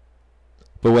Lord.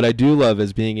 But what I do love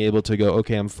is being able to go,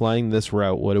 okay, I'm flying this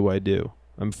route. What do I do?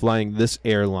 I'm flying this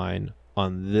airline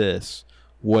on this.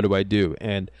 What do I do?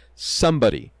 And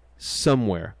somebody,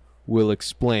 somewhere, will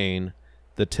explain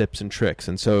the tips and tricks.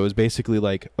 And so it was basically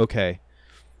like, okay,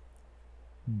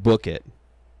 book it.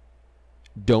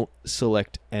 Don't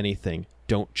select anything.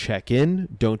 Don't check in.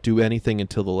 Don't do anything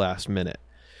until the last minute.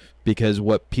 Because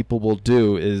what people will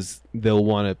do is they'll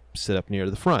want to sit up near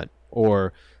the front,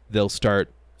 or they'll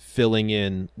start filling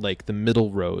in like the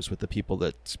middle rows with the people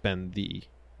that spend the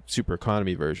super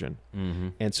economy version. Mm-hmm.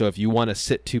 And so if you want to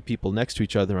sit two people next to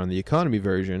each other on the economy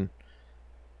version,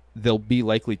 there'll be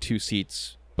likely two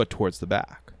seats, but towards the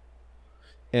back.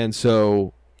 And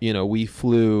so, we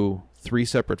flew 3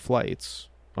 separate flights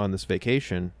on this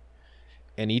vacation,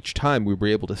 and each time we were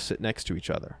able to sit next to each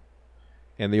other.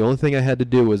 And the only thing I had to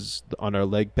do was on our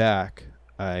leg back,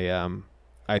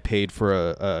 I paid for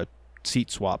a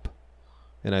seat swap,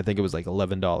 and I think it was like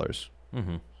 $11.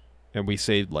 Mm-hmm. And we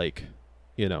saved like,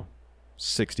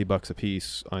 $60 a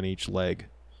piece on each leg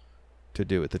to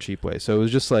do it the cheap way. So it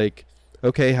was just like,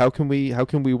 okay, how can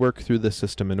we work through this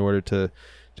system in order to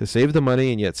save the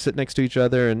money and yet sit next to each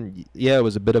other? And yeah, it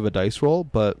was a bit of a dice roll,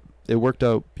 but it worked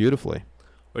out beautifully.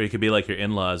 Or you could be like your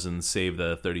in-laws and save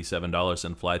the $37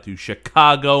 and fly through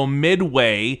Chicago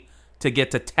Midway to get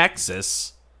to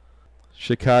Texas.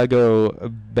 Chicago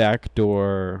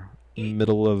backdoor,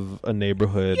 middle of a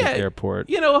neighborhood airport.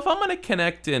 If I'm going to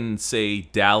connect in, say,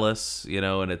 Dallas,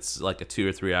 and it's like a 2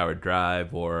 or 3 hour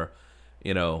drive, or,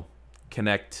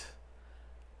 connect,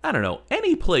 I don't know,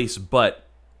 any place but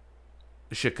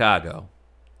Chicago.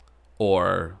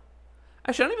 Or,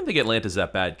 actually, I don't even think Atlanta's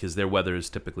that bad because their weather is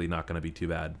typically not going to be too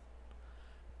bad.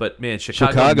 But, man,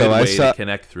 Chicago Midway to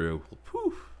connect through.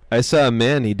 Whew. I saw a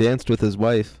man, he danced with his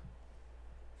wife.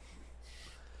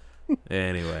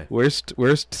 Anyway.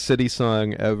 Worst city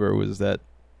song ever was that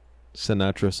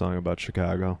Sinatra song about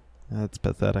Chicago. That's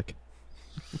pathetic.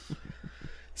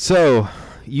 So,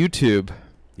 YouTube.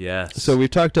 Yes. So we've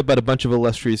talked about a bunch of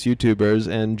illustrious YouTubers,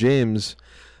 and James,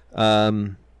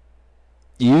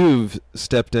 you've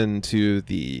stepped into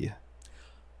the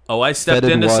I stepped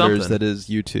fetid into waters something that is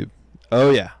YouTube.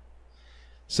 Oh yeah.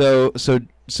 So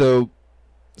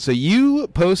you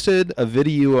posted a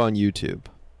video on YouTube,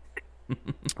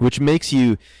 which makes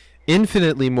you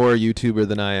infinitely more YouTuber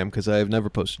than I am, because I have never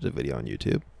posted a video on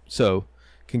YouTube. So,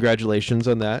 congratulations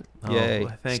on that. Yay.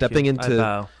 Stepping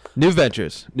into new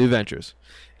ventures.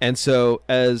 And so,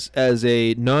 as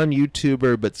a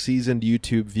non-YouTuber but seasoned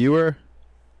YouTube viewer,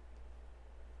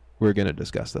 we're going to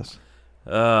discuss this.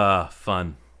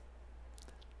 Fun.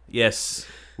 Yes,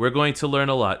 we're going to learn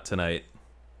a lot tonight.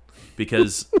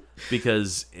 Because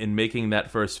in making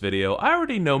that first video, I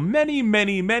already know many,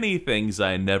 many, many things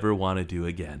I never want to do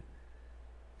again.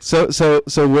 So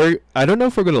I don't know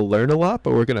if we're going to learn a lot,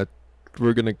 but we're going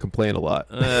to complain a lot.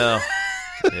 Well,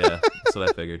 yeah, that's what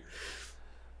I figured.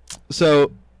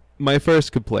 So, my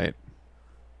first complaint.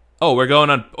 So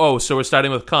we're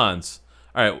starting with cons.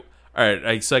 All right.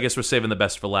 So I guess we're saving the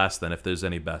best for last then, if there's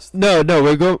any best. No,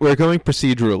 we're going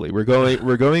procedurally.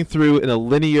 We're going through in a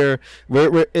linear.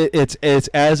 It's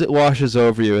as it washes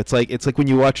over you. It's like when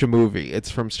you watch a movie. It's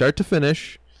from start to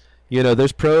finish.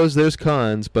 There's pros, there's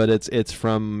cons, but it's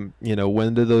from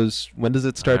when does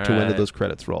it start to when do those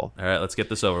credits roll? All right, let's get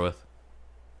this over with.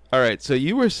 All right, so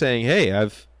you were saying, hey,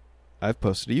 I've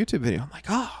posted a YouTube video. I'm like,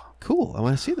 oh, cool, I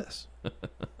want to see this.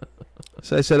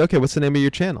 So I said, okay, what's the name of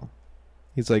your channel?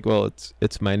 He's like, well,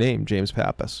 it's my name, James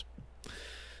Pappas.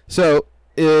 So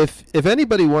if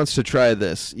anybody wants to try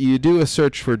this, you do a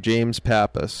search for James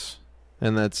Pappas,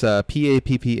 and that's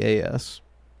Pappas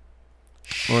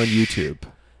on YouTube.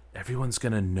 Everyone's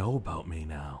going to know about me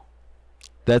now.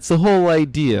 That's the whole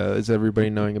idea, is everybody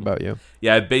knowing about you.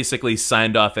 Yeah, I've basically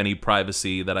signed off any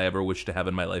privacy that I ever wish to have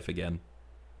in my life again.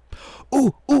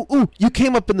 Ooh, you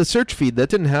came up in the search feed. That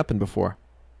didn't happen before.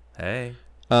 Hey.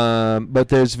 But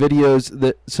there's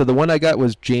videos so the one I got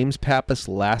was James Pappas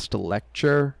last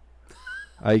lecture.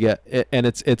 And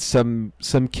it's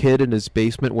some kid in his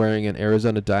basement wearing an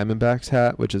Arizona Diamondbacks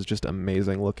hat, which is just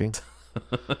amazing looking.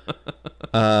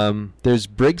 There's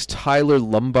Briggs, Tyler,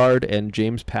 Lombard, and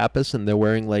James Pappas, and they're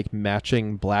wearing like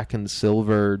matching black and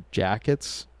silver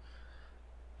jackets.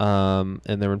 And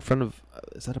they're in front of,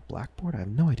 is that a blackboard? I have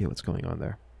no idea what's going on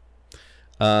there.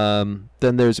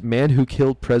 Then there's Man Who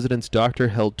Killed President's Doctor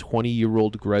Held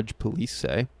 20-Year-Old Grudge, Police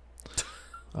Say.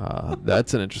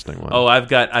 That's an interesting one. Oh, I've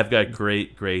got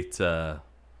great. Then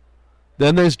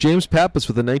there's James Pappas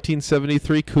with a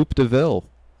 1973 Coupe de Ville.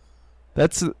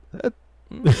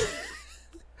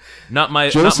 Not my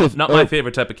Joseph, not my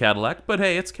favorite type of Cadillac, but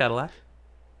hey, it's Cadillac.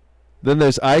 Then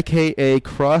there's IKA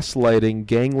Cross Lighting,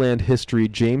 Gangland History,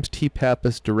 James T.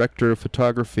 Pappas, Director of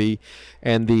Photography,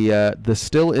 and the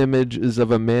still image is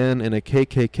of a man in a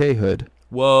KKK hood.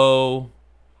 Whoa.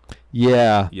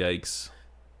 Yeah. Yikes.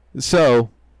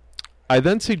 So, I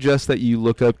then suggest that you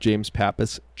look up James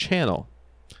Pappas' channel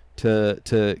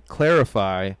to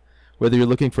clarify whether you're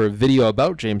looking for a video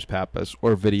about James Pappas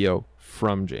or video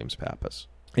from James Pappas.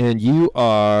 And you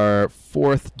are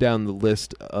fourth down the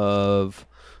list of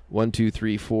 1, 2,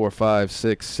 3, 4, 5,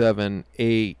 6, 7,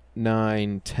 8,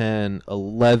 9, 10,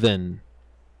 11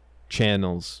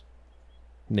 channels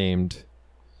named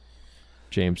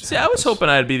James See, Pappas. I was hoping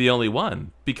I'd be the only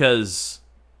one because,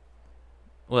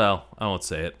 well, I won't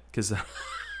say it because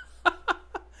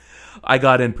I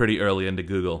got in pretty early into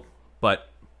Google. But,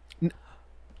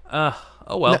 oh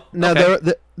well. Now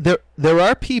okay. there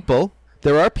are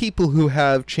people who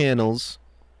have channels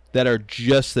that are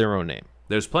just their own name.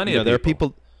 There's plenty of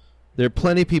people. There are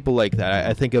plenty of people like that.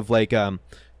 I think of like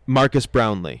Marcus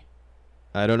Brownlee.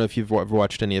 I don't know if you've ever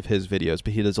watched any of his videos,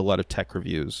 but he does a lot of tech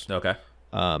reviews. Okay.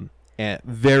 And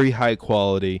very high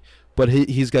quality, but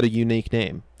he's got a unique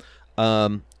name.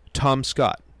 Tom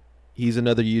Scott. He's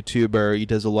another YouTuber. He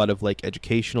does a lot of like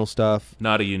educational stuff.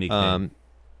 Not a unique name.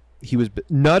 He was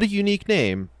not a unique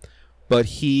name, but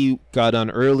he got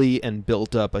on early and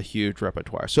built up a huge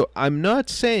repertoire. So I'm not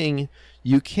saying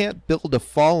you can't build a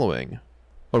following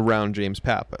around James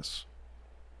Pappas.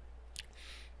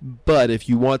 But if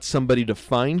you want somebody to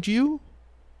find you,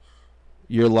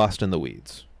 you're lost in the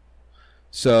weeds.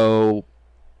 So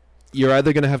you're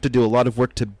either going to have to do a lot of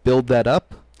work to build that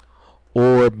up,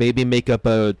 or maybe make up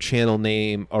a channel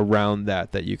name around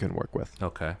that you can work with.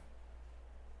 Okay.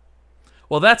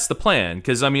 Well, that's the plan,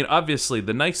 because, I mean, obviously,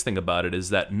 the nice thing about it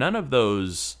is that none of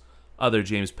those other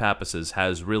James Pappases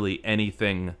has really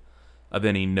anything of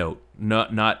any note.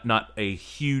 Not a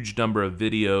huge number of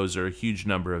videos or a huge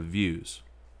number of views.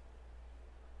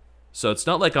 So it's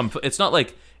not like I'm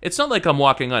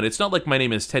walking on. It's not like my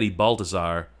name is Teddy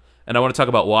Baltazar, and I want to talk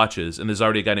about watches, and there's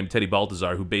already a guy named Teddy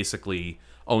Baltazar who basically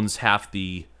owns half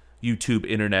the YouTube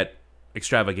internet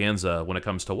extravaganza when it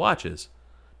comes to watches.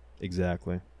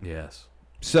 Exactly. Yes.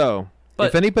 So,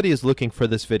 if anybody is looking for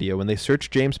this video, when they search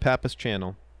James Pappas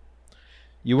channel,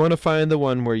 you want to find the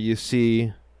one where you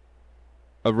see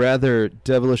a rather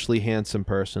devilishly handsome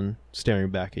person staring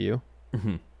back at you.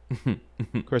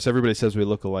 Of course, everybody says we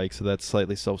look alike, so that's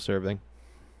slightly self-serving.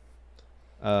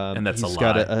 And that's he's a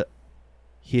got lie.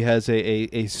 He has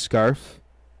a scarf.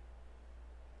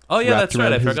 Oh yeah, that's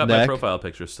right. I his forgot my neck. profile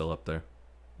picture's still up there.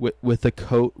 With the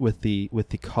coat with the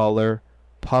collar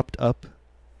popped up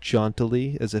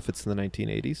jauntily as if it's in the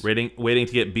 1980s. Waiting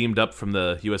to get beamed up from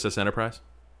the USS Enterprise.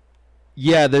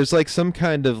 Yeah, there's like some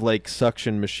kind of like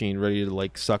suction machine ready to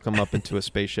like suck him up into a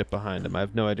spaceship behind him. I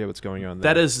have no idea what's going on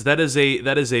there. That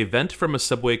is a vent from a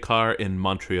subway car in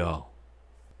Montreal.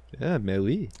 Yeah, mais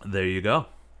oui. There you go.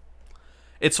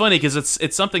 It's funny because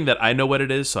it's something that I know what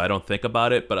it is, so I don't think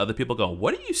about it. But other people go,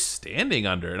 "What are you standing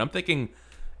under?" And I'm thinking,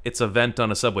 it's a vent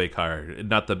on a subway car.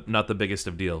 Not the biggest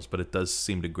of deals, but it does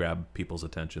seem to grab people's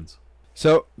attentions.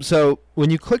 So when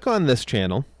you click on this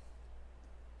channel,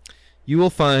 you will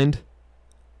find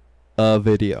a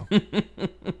video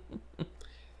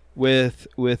with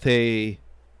a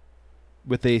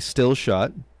still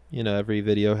shot. You know, every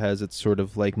video has its sort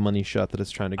of like money shot that it's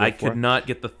trying to go for. I could not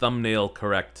get the thumbnail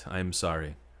correct. I'm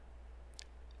sorry.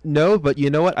 No, but you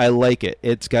know what? I like it.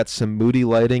 It's got some moody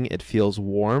lighting. It feels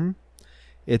warm.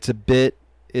 It's a bit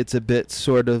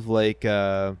sort of like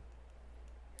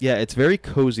it's very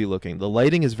cozy looking. The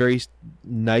lighting is very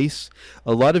nice.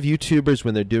 A lot of YouTubers,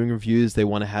 when they're doing reviews, they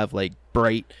want to have like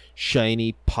bright,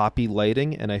 shiny, poppy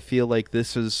lighting, and I feel like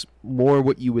this is more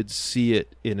what you would see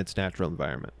it in its natural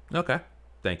environment. Okay.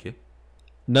 Thank you.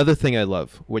 Another thing I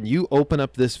love, when you open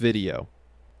up this video,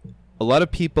 a lot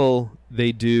of people,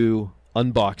 they do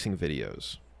unboxing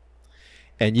videos,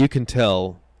 and you can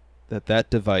tell that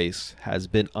device has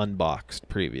been unboxed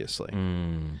previously.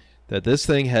 That this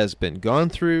thing has been gone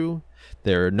through,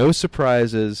 there are no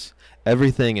surprises,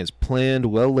 everything is planned,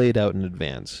 well laid out in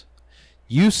advance.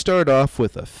 You start off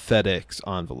with a FedEx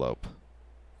envelope.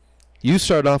 You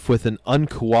start off with an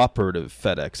uncooperative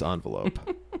FedEx envelope.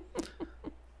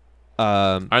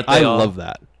 Aren't they I all? love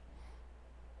that.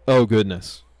 Oh,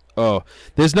 goodness. Oh,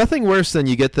 there's nothing worse than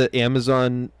you get the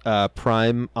Amazon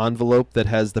Prime envelope that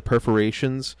has the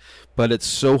perforations, but it's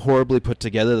so horribly put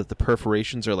together that the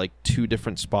perforations are like two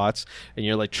different spots, and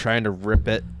you're like trying to rip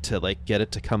it to like get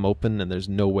it to come open, and there's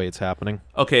no way it's happening.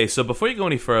 Okay, so before you go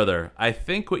any further, I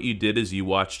think what you did is you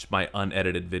watched my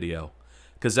unedited video.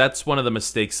 because that's one of the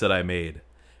mistakes that I made,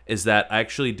 is that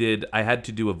I had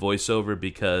to do a voiceover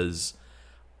because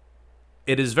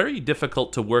it is very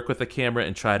difficult to work with a camera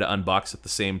and try to unbox at the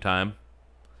same time,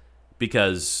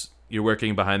 because you're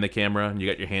working behind the camera and you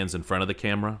got your hands in front of the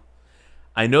camera.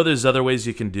 I know there's other ways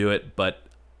you can do it, but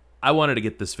I wanted to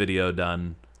get this video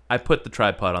done. I put the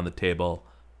tripod on the table.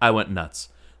 I went nuts.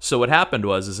 So what happened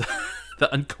is the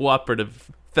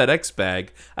uncooperative FedEx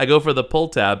bag, I go for the pull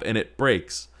tab and it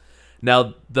breaks.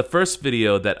 Now, the first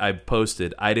video that I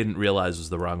posted, I didn't realize was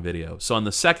the wrong video. So on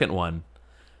the second one,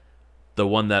 the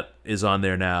one that is on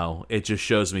there now, it just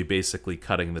shows me basically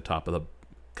cutting the top of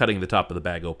the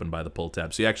bag open by the pull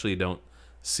tab. So you actually don't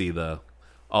see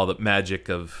all the magic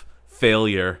of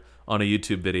failure on a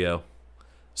YouTube video.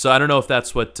 So I don't know if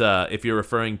that's if you're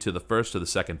referring to the first or the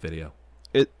second video.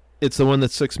 It's the one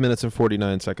that's 6 minutes and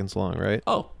 49 seconds long, right?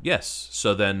 Oh, yes.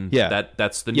 So then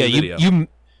that's the new video.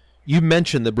 You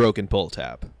mentioned the broken pull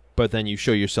tab, but then you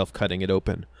show yourself cutting it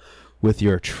open with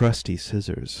your trusty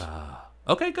scissors.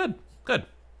 Okay, good. All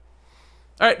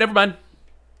right, never mind.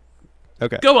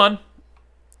 Okay. Go on.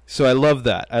 So I love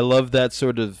that. I love that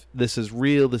sort of, this is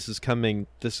real, this is coming,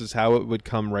 this is how it would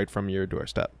come right from your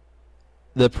doorstep.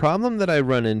 The problem that I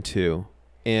run into,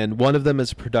 and one of them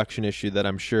is a production issue that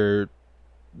I'm sure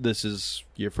this is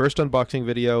your first unboxing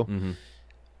video,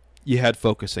 you had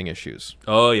focusing issues.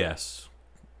 Oh, yes.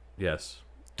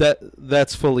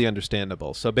 That's fully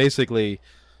understandable. So basically,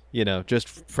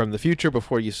 just from the future,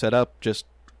 before you set up, just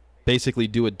basically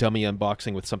do a dummy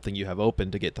unboxing with something you have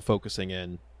open to get the focusing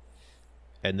in.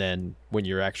 And then when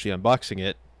you're actually unboxing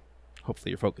it, hopefully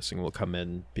your focusing will come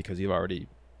in because you've already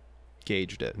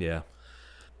gauged it. Yeah.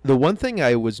 The one thing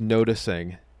I was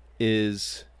noticing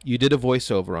is you did a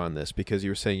voiceover on this because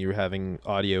you were saying you were having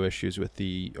audio issues with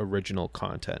the original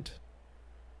content,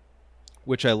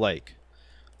 which I like.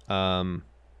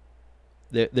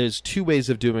 There's two ways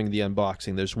of doing the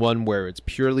unboxing. There's one where it's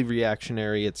purely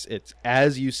reactionary. It's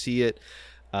as you see it.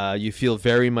 You feel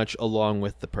very much along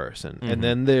with the person. And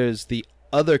then there's the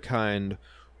other kind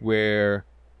where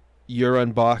you're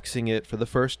unboxing it for the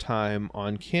first time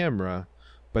on camera,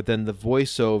 but then the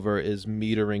voiceover is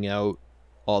metering out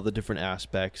all the different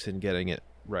aspects and getting it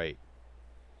right.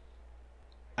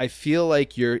 I feel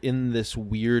like you're in this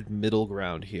weird middle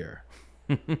ground here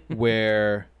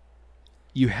where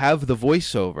you have the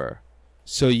voiceover,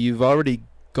 so you've already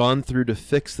gone through to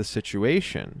fix the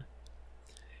situation,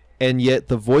 and yet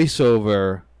the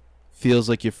voiceover feels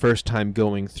like your first time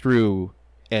going through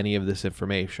any of this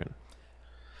information.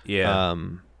 Yeah.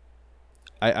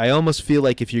 I almost feel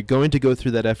like if you're going to go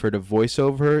through that effort of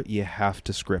voiceover, you have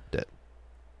to script it.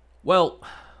 Well,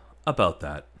 about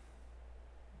that.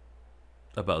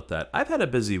 I've had a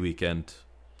busy weekend.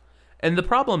 And the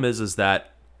problem is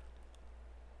that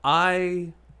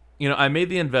I made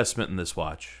the investment in this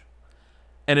watch.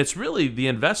 And it's really, the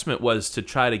investment was to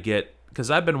try to get,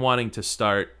 because I've been wanting to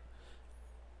start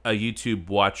a YouTube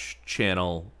watch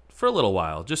channel for a little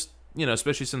while. Just,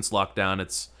 especially since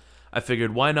lockdown, I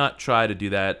figured why not try to do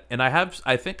that. And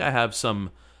I think I have some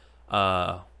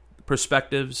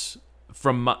perspectives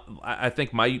I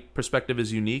think my perspective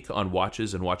is unique on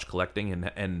watches and watch collecting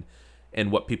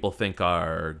and what people think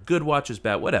are good watches,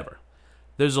 bad, whatever.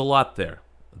 There's a lot there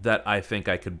that I think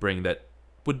I could bring that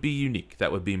would be unique.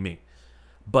 That would be me.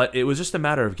 But it was just a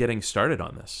matter of getting started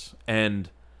on this. And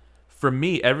for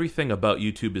me, everything about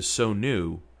YouTube is so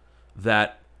new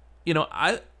that,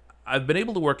 I've been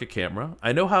able to work a camera.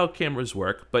 I know how cameras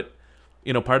work, but,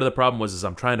 part of the problem was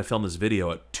I'm trying to film this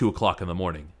video at 2 o'clock in the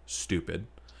morning. Stupid.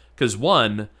 Because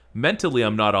 1, mentally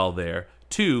I'm not all there.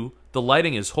 2, the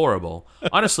lighting is horrible.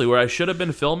 Honestly, where I should have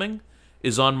been filming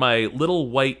is on my little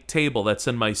white table that's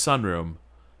in my sunroom,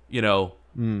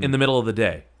 in the middle of the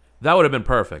day. That would have been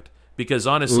perfect. Because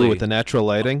honestly... Ooh, with the natural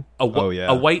lighting? A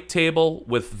white table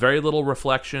with very little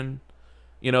reflection.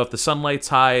 If the sunlight's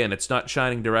high and it's not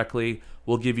shining directly,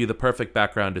 will give you the perfect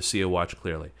background to see a watch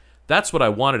clearly. That's what I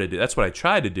wanted to do. That's what I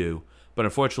tried to do. But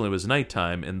unfortunately, it was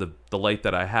nighttime, and the light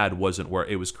that I had wasn't where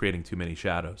it was creating too many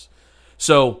shadows.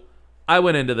 So I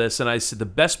went into this, and I said the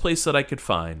best place that I could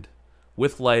find,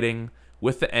 with lighting,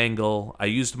 with the angle, I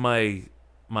used my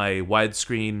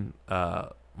widescreen,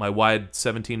 my wide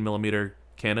 17mm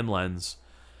Canon lens,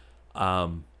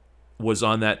 was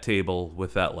on that table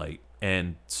with that light.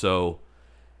 And so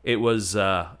it was,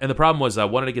 and the problem was I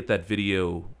wanted to get that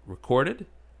video recorded,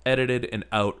 edited, and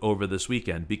out over this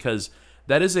weekend, because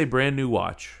that is a brand new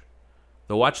watch.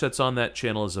 The watch that's on that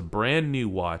channel is a brand new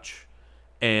watch,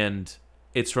 and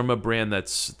it's from a brand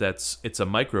it's a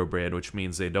micro brand, which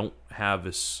means they don't have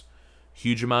this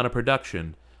huge amount of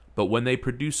production. But when they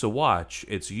produce a watch,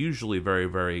 it's usually very,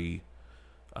 very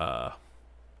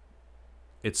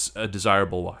it's a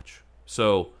desirable watch.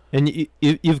 So, And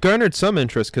you've garnered some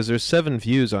interest because there's 7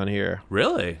 views on here.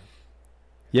 really,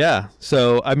 Yeah.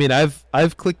 So I mean,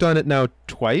 I've clicked on it now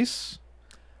twice.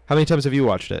 How many times have you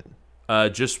watched it?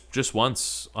 just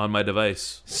once on my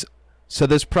device. So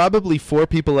there's probably 4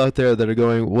 people out there that are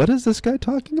going, "What is this guy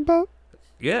talking about?"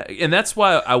 Yeah, and that's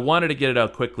why I wanted to get it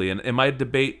out quickly. And my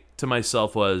debate to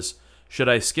myself was, should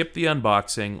I skip the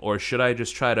unboxing or should I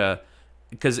just try to...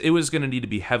 Because it was going to need to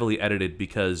be heavily edited,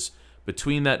 because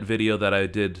between that video that I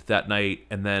did that night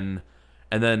and then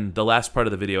the last part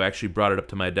of the video, I actually brought it up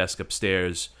to my desk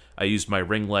upstairs. I used my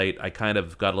ring light. I kind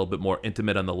of got a little bit more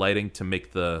intimate on the lighting to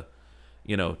make the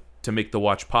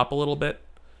watch pop a little bit.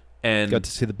 And Got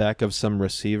to see the back of some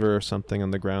receiver or something on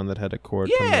the ground that had a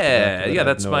cord. coming up the back of it. I had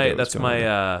that's no idea what was going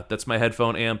on. that's my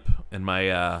headphone amp and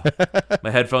my my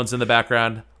headphones in the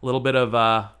background. A little bit of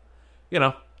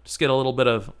just get a little bit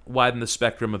of widen the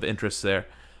spectrum of interest there.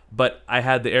 But I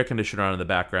had the air conditioner on in the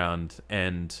background,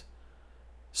 and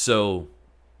so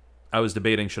I was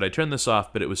debating, should I turn this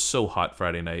off? But it was so hot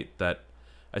Friday night that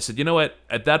I said, you know what?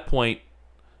 At that point,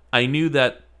 I knew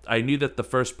that the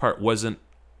first part wasn't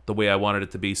the way I wanted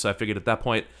it to be, so I figured at that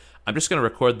point, I'm just going to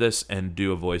record this and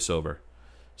do a voiceover.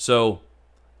 So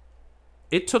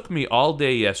it took me all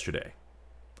day yesterday.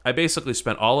 I basically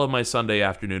spent all of my Sunday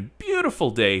afternoon, beautiful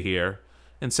day here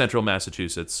in central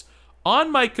Massachusetts,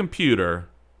 on my computer.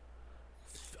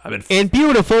 In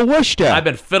beautiful Worcester. I've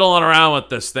been fiddling around with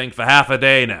this thing for half a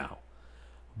day now.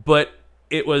 But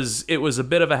it was a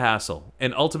bit of a hassle.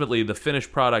 And ultimately, the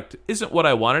finished product isn't what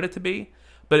I wanted it to be,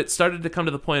 but it started to come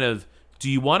to the point of, do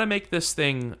you want to make this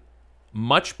thing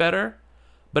much better,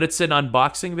 but it's an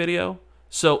unboxing video?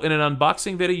 So in an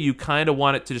unboxing video, you kind of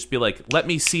want it to just be like, let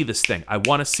me see this thing. I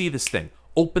want to see this thing.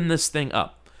 Open this thing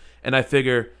up. And I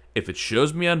figure if it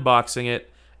shows me unboxing it,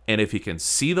 and if you can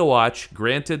see the watch,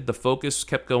 granted, the focus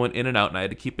kept going in and out, and I had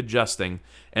to keep adjusting,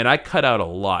 and I cut out a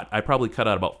lot. I probably cut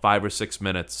out about 5 or 6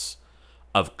 minutes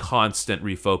of constant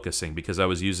refocusing because I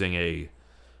was using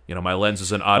my lens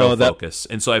is an autofocus,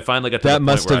 and so I finally got to the point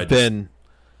where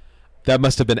that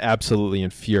must have been absolutely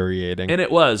infuriating. And it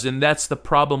was, and that's the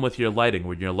problem with your lighting.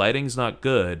 When your lighting's not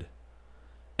good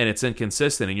and it's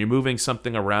inconsistent and you're moving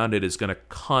something around, it is going to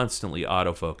constantly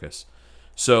autofocus.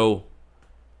 So,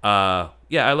 I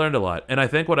learned a lot. And I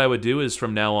think what I would do is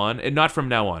from now on, and not from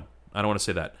now on, I don't want to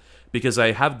say that, because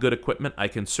I have good equipment, I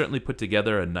can certainly put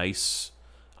together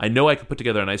I know I could put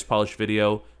together a nice polished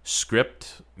video,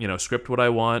 script what I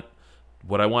want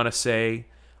to say,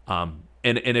 and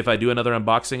if I do another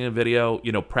unboxing video,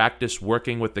 practice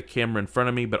working with the camera in front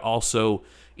of me, but also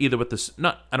either with this,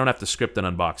 I don't have to script an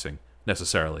unboxing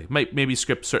necessarily. Maybe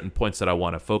script certain points that I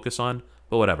want to focus on,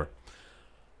 but whatever.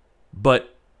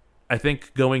 But I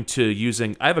think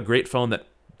I have a great phone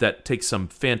that takes some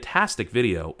fantastic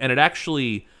video, and it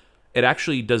actually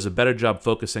does a better job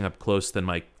focusing up close than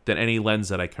any lens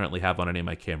that I currently have on any of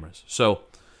my cameras. So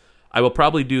I will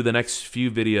probably do the next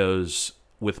few videos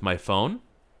with my phone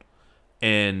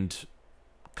and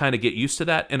kind of get used to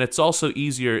that. And it's also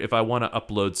easier if I want to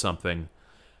upload something,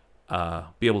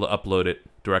 be able to upload it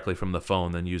directly from the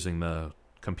phone than using the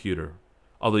computer,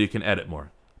 although you can edit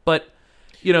more. But,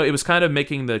 it was kind of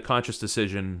making the conscious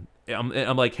decision.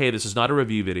 I'm like, hey, this is not a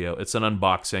review video. It's an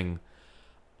unboxing.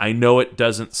 I know it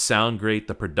doesn't sound great.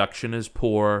 The production is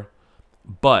poor,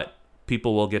 but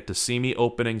people will get to see me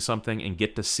opening something and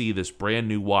get to see this brand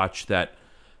new watch that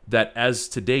as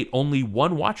to date, only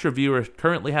one watch reviewer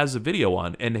currently has a video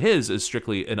on, and his is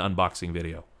strictly an unboxing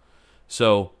video.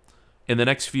 So in the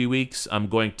next few weeks, I'm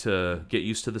going to get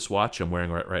used to this watch I'm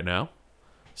wearing right now.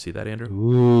 See that, Andrew?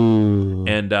 Ooh.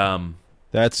 And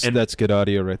that's good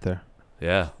audio right there.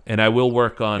 Yeah, and I will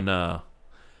work on the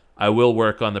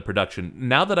production.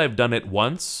 Now that I've done it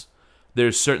once,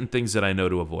 there's certain things that I know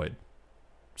to avoid.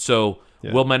 So,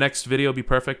 will my next video be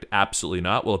perfect? Absolutely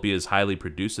not. Will it be as highly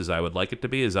produced as I would like it to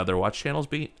be, as other watch channels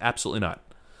be? Absolutely not.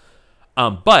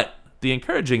 But the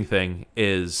encouraging thing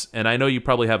is, and I know you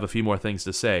probably have a few more things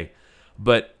to say,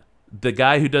 but the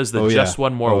guy who does the Just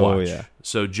One More watch,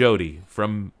 so Jody,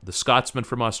 from the Scotsman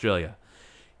from Australia,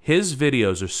 his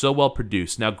videos are so well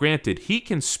produced. Now, granted, he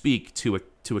can speak to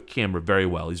a camera very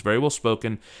well. He's very well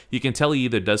spoken. You can tell he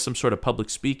either does some sort of public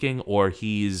speaking or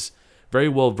he's very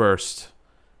well versed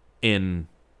in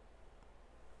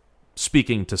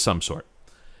speaking to some sort.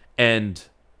 And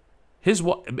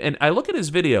I look at his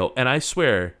video and I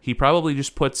swear he probably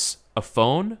just puts a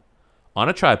phone on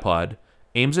a tripod,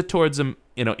 aims it towards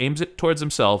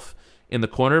himself in the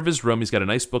corner of his room. He's got a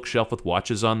nice bookshelf with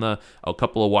watches on a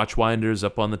couple of watch winders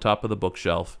up on the top of the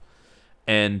bookshelf.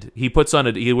 And he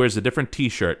wears a different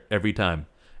t-shirt every time.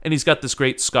 And he's got this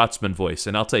great Scotsman voice.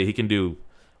 And I'll tell you, he can do,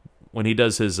 when he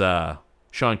does his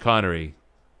Sean Connery,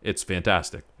 it's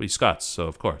fantastic. He's Scots, so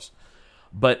of course.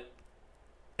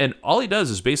 And all he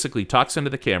does is basically talks into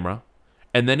the camera,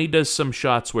 and then he does some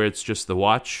shots where it's just the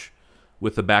watch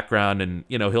with the background, and,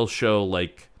 he'll show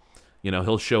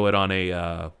he'll show it on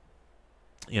a,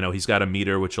 he's got a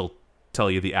meter which will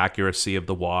tell you the accuracy of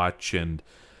the watch, and,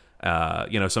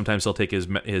 sometimes he'll take his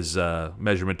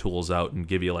measurement tools out and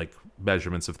give you, like,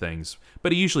 measurements of things.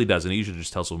 But he usually doesn't. He usually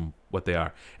just tells them what they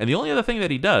are. And the only other thing that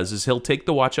he does is he'll take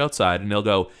the watch outside, and he'll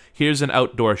go, here's an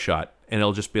outdoor shot, and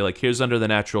he'll just be like, here's under the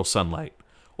natural sunlight.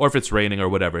 Or if it's raining or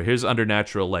whatever, here's under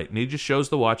natural light. And he just shows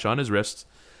the watch on his wrist,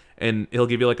 and he'll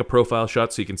give you like a profile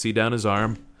shot so you can see down his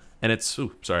arm. And it's,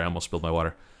 sorry, I almost spilled my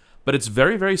water. But it's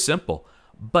very, very simple.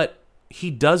 But he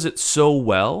does it so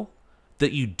well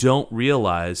that you don't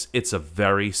realize it's a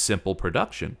very simple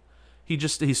production.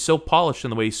 He's so polished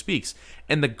in the way he speaks.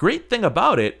 And the great thing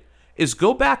about it is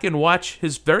go back and watch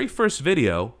his very first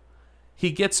video.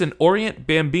 He gets an Orient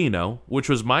Bambino, which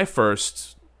was my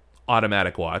first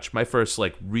automatic watch, my first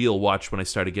like real watch when I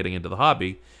started getting into the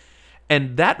hobby.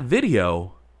 And that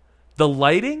video, the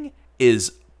lighting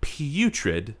is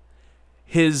putrid.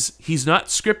 He's not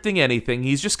scripting anything.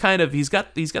 He's just kind of he's got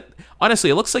honestly,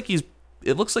 it looks like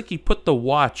he put the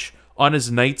watch on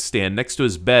his nightstand next to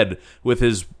his bed with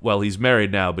he's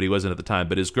married now, but he wasn't at the time,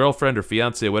 but his girlfriend or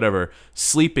fiance or whatever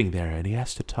sleeping there, and he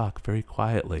has to talk very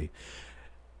quietly.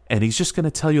 And he's just going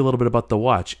to tell you a little bit about the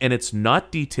watch, and it's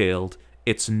not detailed.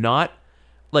 It's not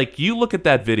like you look at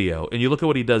that video and you look at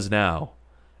what he does now,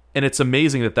 and it's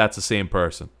amazing that that's the same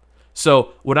person.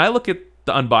 So when I look at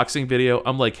the unboxing video,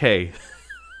 I'm like, hey,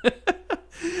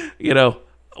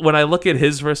 when I look at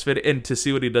his first video and to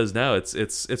see what he does now,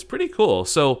 it's pretty cool.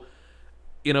 So,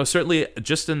 certainly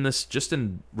just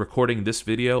in recording this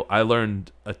video, I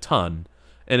learned a ton,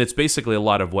 and it's basically a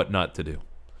lot of what not to do.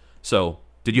 So,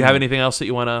 did you have anything else that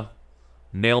you want to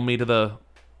nail me to the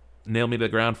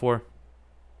ground for?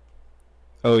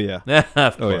 Oh yeah.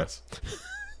 Of course.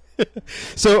 Yeah.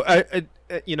 So I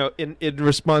in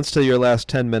response to your last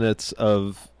 10 minutes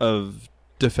of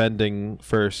defending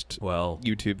first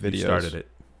YouTube videos. You started it.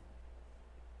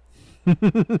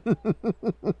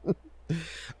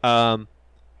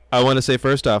 I want to say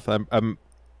first off, I've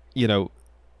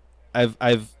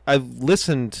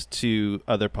listened to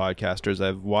other podcasters,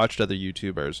 I've watched other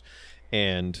YouTubers,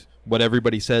 and what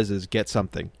everybody says is get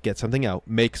something out,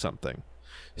 make something.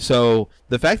 So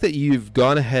the fact that you've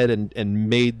gone ahead and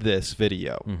made this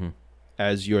video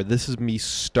as this is me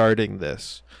starting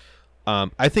this,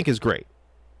 I think is great.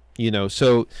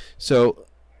 So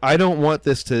I don't want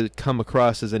this to come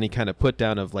across as any kind of put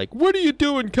down of like, what are you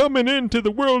doing coming into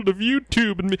the world of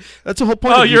YouTube? And that's the whole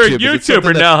point. Oh, of you're YouTube, a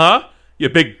YouTuber now, huh? You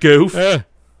big goof. Yeah,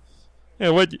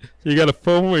 what? You got a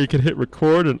phone where you can hit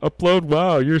record and upload?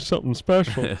 Wow, you're something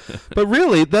special. But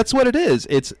really, that's what it is.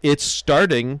 It's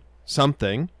starting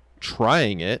something,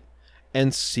 trying it,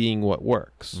 and seeing what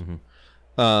works.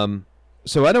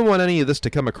 So I don't want any of this to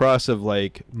come across of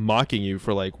like mocking you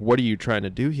for like, what are you trying to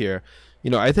do here?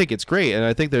 I think it's great, and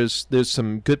I think there's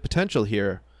some good potential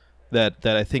here that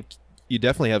I think you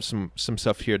definitely have some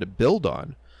stuff here to build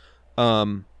on.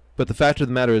 But the fact of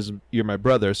the matter is, you're my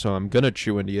brother, so I'm gonna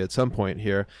chew into you at some point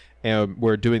here, and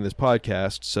we're doing this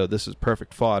podcast, so this is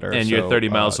perfect fodder. And you're 30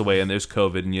 miles away, and there's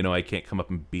COVID, and I can't come up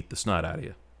and beat the snot out of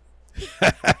you.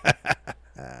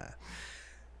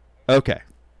 Okay,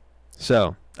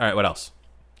 so all right, what else?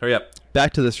 Hurry up.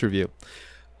 Back to this review.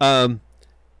 So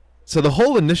the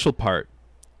whole initial part,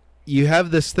 you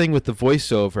have this thing with the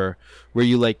voiceover where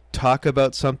you like talk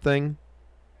about something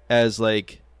as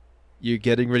like you're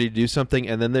getting ready to do something,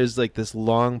 and then there's like this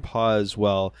long pause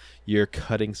while you're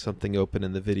cutting something open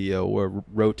in the video or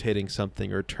rotating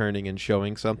something or turning and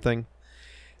showing something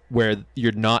where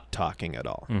you're not talking at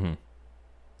all.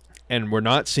 And we're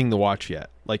not seeing the watch yet.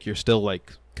 Like you're still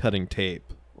like cutting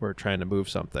tape or trying to move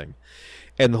something.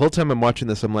 And the whole time I'm watching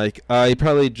this, I'm like, I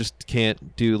probably just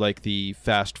can't do like the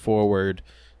fast forward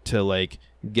to like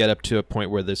get up to a point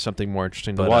where there's something more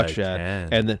interesting to watch at.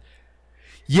 And then,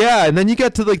 yeah, and then you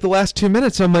get to like the last 2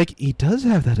 minutes. I'm like, he does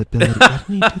have that ability. Why didn't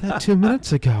he do that 2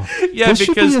 minutes ago? Yeah, this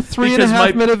should be a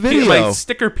 3.5 minute video. My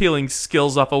sticker peeling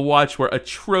skills off a watch were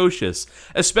atrocious,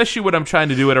 especially when I'm trying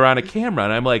to do it around a camera.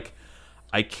 And I'm like,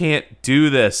 I can't do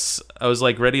this. I was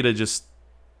like ready to just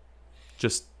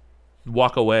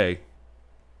walk away.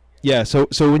 Yeah, so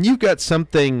when you've got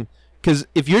something, because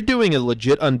if you're doing a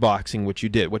legit unboxing, which you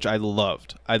did, which I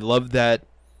loved that,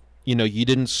 you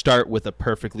didn't start with a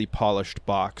perfectly polished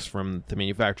box from the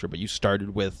manufacturer, but you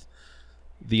started with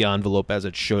the envelope as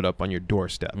it showed up on your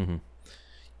doorstep.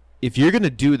 if you're going to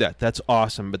do that, that's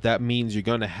awesome, but that means you're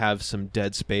going to have some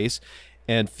dead space,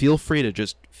 and feel free to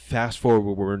just fast forward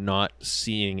where we're not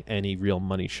seeing any real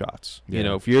money shots. Yeah. You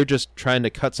know, if you're just trying to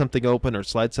cut something open or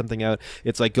slide something out,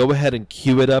 it's like go ahead and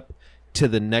cue it up to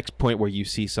the next point where you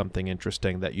see something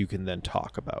interesting that you can then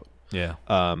talk about. Yeah.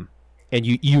 And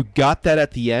you got that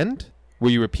at the end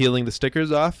where you were peeling the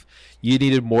stickers off. You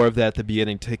needed more of that at the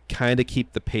beginning to kind of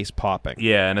keep the pace popping.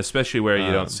 Yeah, and especially where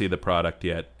you don't see the product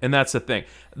yet. And that's the thing.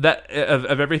 That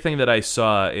of everything that I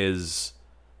saw is,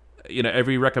 you know,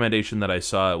 every recommendation that I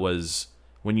saw was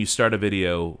when you start a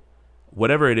video,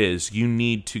 whatever it is, you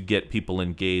need to get people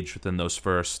engaged within those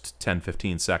first 10,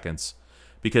 15 seconds.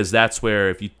 Because that's where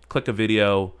if you click a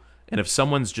video and if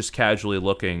someone's just casually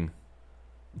looking,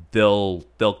 they'll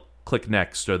click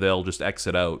next or they'll just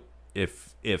exit out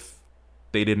if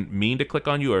they didn't mean to click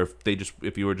on you, or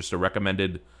if you were just a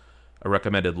recommended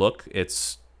look,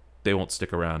 they won't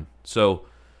stick around. So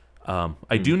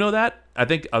I do know that. I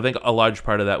think a large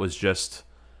part of that was just,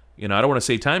 you know, I don't want to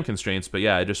say time constraints, but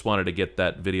yeah, I just wanted to get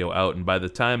that video out. And by the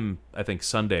time I think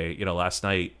Sunday, you know, last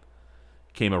night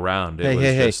came around, it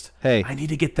was I need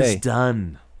to get this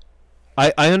done.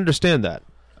 I understand that.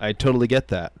 I totally get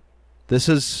that. This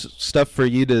is stuff for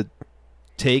you to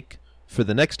take for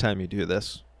the next time you do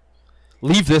this.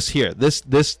 Leave this here.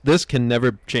 This can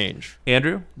never change.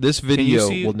 Andrew, this video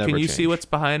will never change. Can you see what's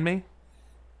behind me?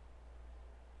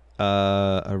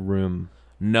 A room.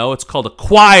 No, it's called a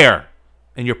choir,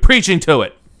 and you're preaching to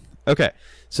it. Okay,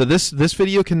 so this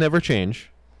video can never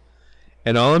change,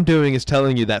 and all I'm doing is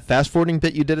telling you that fast forwarding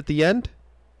bit you did at the end.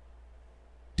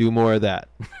 Do more of that.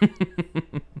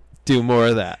 Do more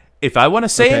of that. If I want to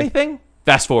say anything,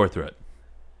 fast forward through it.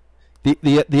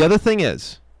 The other thing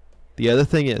is,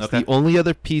 Okay. the only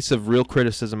other piece of real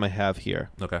criticism I have here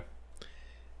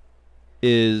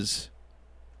is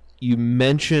you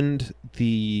mentioned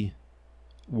the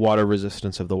water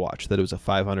resistance of the watch, that it was a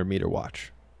 500-meter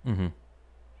watch. Mm-hmm.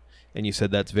 And you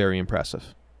said that's very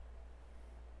impressive.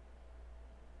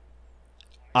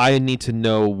 I need to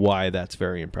know why that's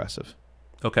very impressive.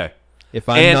 Okay. If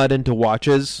I'm not into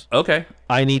watches,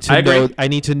 I need to know. I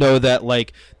need to know that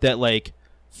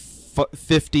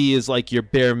 50 is like your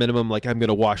bare minimum. Like I'm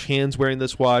gonna wash hands wearing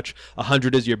this watch.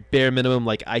 100 is your bare minimum.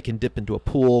 Like I can dip into a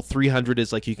pool. 300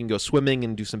 is like you can go swimming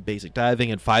and do some basic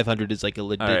diving. And 500 is like a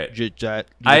legit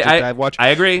dive watch. I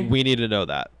agree. We need to know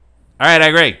that. All right, I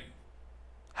agree.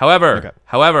 However,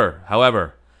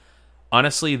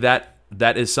 honestly, that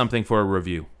is something for a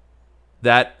review.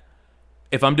 That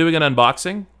if I'm doing an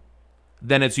unboxing,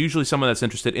 then it's usually someone that's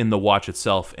interested in the watch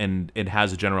itself and it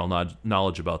has a general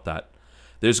knowledge about that.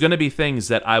 There's going to be things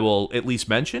that I will at least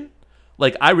mention.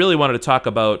 Like, I really wanted to talk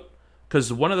about,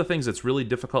 because one of the things that's really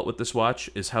difficult with this watch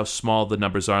is how small the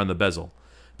numbers are on the bezel.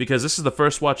 Because this is the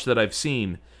first watch that I've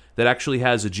seen that actually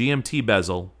has a GMT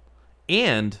bezel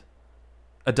and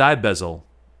a dive bezel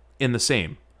in the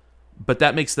same. But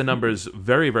that makes the numbers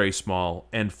very, very small,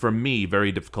 and for me,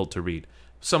 very difficult to read.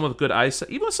 Someone with good eyesight,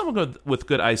 even someone with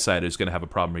good eyesight is going to have a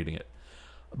problem reading it.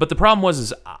 But the problem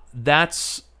is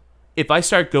that's, if I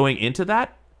start going into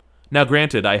that, now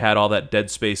granted, I had all that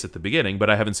dead space at the beginning, but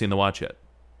I haven't seen the watch yet.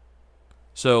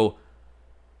 So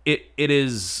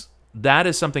that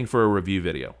is something for a review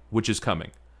video, which is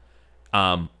coming.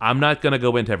 I'm not going to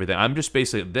go into everything. I'm just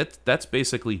basically, that's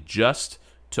basically just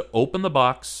to open the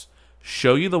box,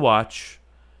 show you the watch,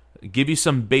 give you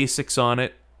some basics on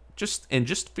it, just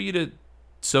for you to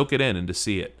soak it in and to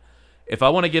see it. If I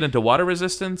want to get into water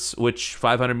resistance, which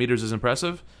 500 meters is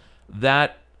impressive,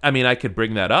 I could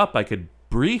bring that up. I could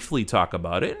briefly talk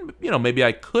about it. You know, maybe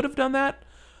I could have done that.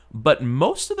 But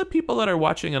most of the people that are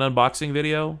watching an unboxing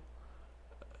video,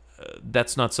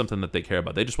 that's not something that they care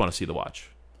about. They just want to see the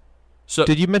watch. So,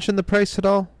 did you mention the price at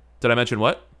all? Did I mention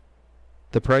what?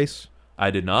 The price? I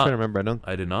did not. I'm trying to remember.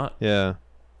 I did not. Yeah.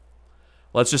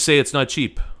 Let's just say it's not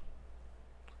cheap.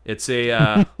 It's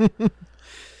a...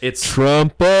 It's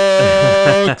Trump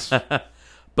bucks.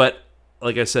 But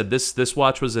like I said, this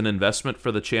watch was an investment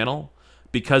for the channel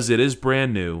because it is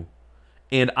brand new,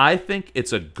 and I think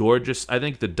it's I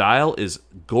think the dial is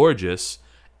gorgeous,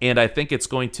 and I think it's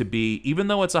going to be, even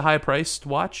though it's a high-priced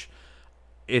watch,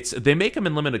 they make them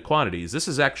in limited quantities. This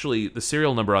is actually, the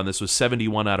serial number on this was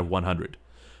 71 out of 100.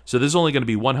 So there's only going to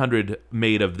be 100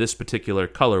 made of this particular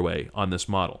colorway on this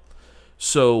model.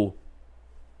 So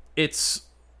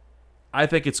I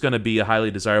think it's going to be a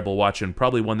highly desirable watch and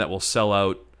probably one that will sell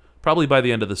out probably by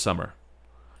the end of the summer.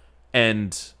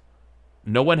 And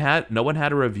no one had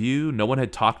a review. No one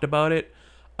had talked about it.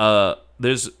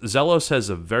 Zelos has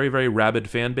a very, very rabid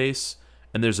fan base,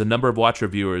 and there's a number of watch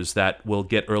reviewers that will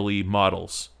get early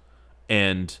models.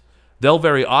 And they'll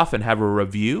very often have a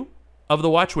review of the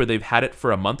watch where they've had it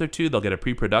for a month or two. They'll get a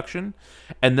pre-production,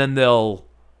 and then they'll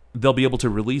be able to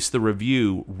release the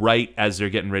review right as they're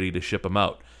getting ready to ship them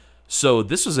out. So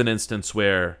this was an instance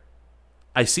where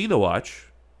I see the watch,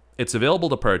 it's available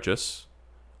to purchase,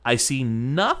 I see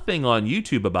nothing on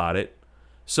YouTube about it,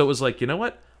 so it was like, you know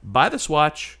what? Buy this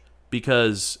watch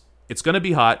because it's going to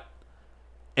be hot,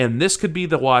 and this could be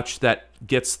the watch that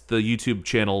gets the YouTube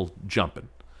channel jumping.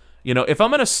 You know, if I'm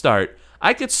going to start,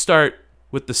 I could start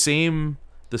with the same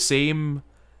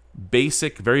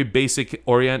basic, very basic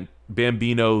Orient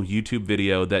Bambino YouTube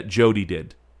video that Jody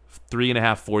did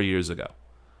 3.5, 4 years ago.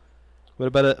 What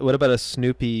about a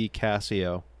Snoopy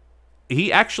Casio?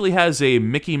 He actually has a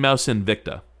Mickey Mouse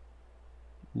Invicta.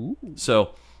 Ooh.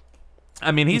 So,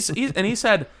 I mean, he's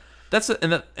had that's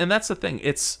the thing.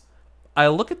 I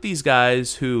look at these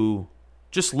guys who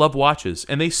just love watches,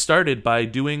 and they started by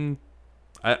doing,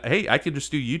 hey, I could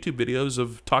just do YouTube videos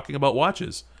of talking about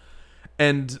watches,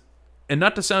 and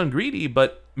not to sound greedy,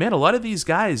 but man, a lot of these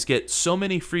guys get so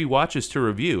many free watches to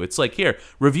review. It's like, here,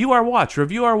 review our watch,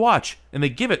 and they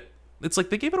give it. It's like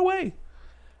they give it away,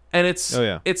 and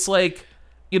it's like,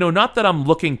 you know, not that I'm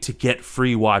looking to get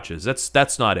free watches.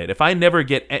 That's not it. If a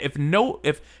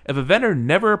vendor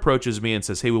never approaches me and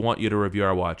says, hey, we want you to review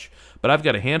our watch, but I've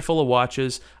got a handful of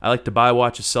watches, I like to buy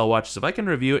watches, sell watches. If I can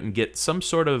review it and get some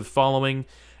sort of following,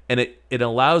 and it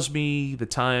allows me the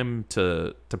time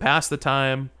to pass the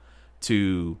time,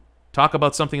 to talk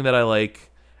about something that I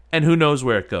like, and who knows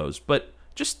where it goes. But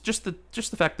just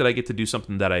the fact that I get to do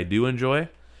something that I do enjoy,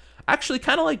 I actually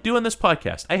kind of like doing this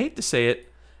podcast. I hate to say it,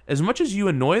 as much as you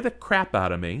annoy the crap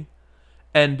out of me,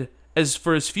 and as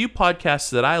few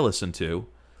podcasts that I listen to,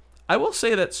 I will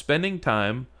say that spending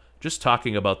time just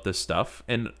talking about this stuff,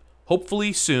 and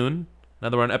hopefully soon, now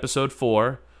that we're on episode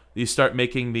 4, you start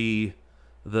making the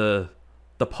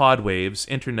pod waves,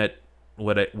 internet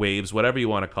waves, whatever you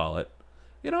want to call it.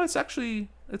 You know, it's actually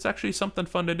something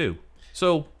fun to do.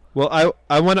 So, well,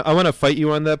 I want to fight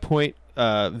you on that point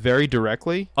very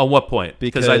directly. On what point?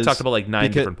 Because I talked about like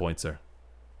 9 different points there.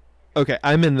 Okay,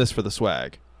 I'm in this for the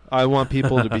swag. I want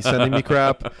people to be sending me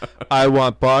crap. I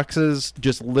want boxes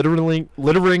just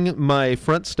littering my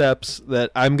front steps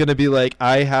that I'm going to be like,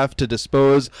 I have to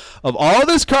dispose of all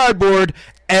this cardboard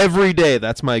every day.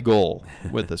 That's my goal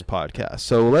with this podcast.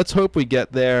 So let's hope we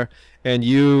get there, and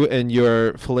you and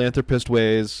your philanthropist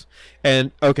ways.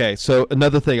 And okay, so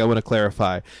another thing I want to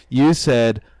clarify. You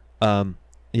said,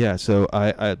 yeah, so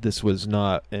I this was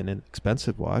not an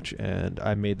inexpensive watch, and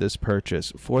I made this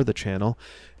purchase for the channel.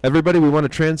 Everybody, we want to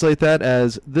translate that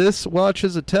as, this watch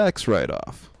is a tax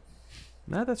write-off.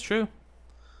 No, that's true.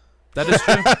 That is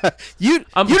true. You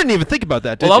didn't even think about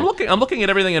that, did you? Well, I'm looking at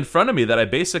everything in front of me that I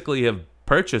basically have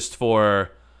purchased to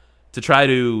try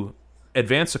to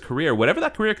advance a career, whatever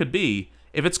that career could be.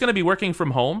 If it's going to be working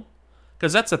from home,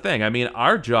 because that's the thing. I mean,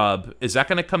 our job, is that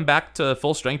going to come back to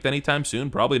full strength anytime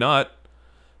soon? Probably not.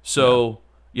 So,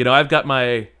 you know, I've got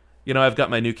my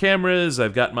new cameras.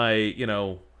 I've got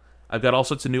I've got all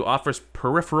sorts of new office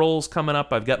peripherals coming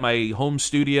up. I've got my home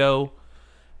studio,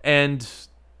 and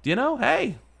you know,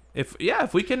 hey, if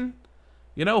we can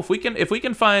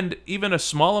find even a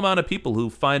small amount of people who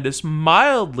find this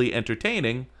mildly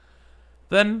entertaining,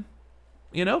 then,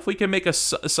 you know, if we can make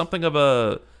something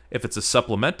of if it's a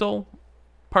supplemental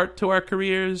part to our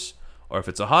careers, or if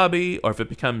it's a hobby, or if it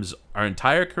becomes our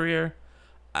entire career.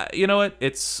 You know what?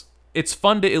 It's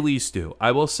fun to at least do.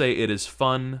 I will say it is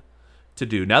fun to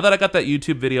do. Now that I got that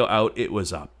YouTube video out, it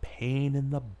was a pain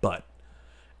in the butt.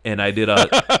 And I did a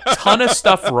ton of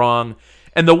stuff wrong.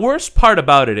 And the worst part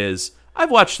about it is,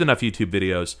 I've watched enough YouTube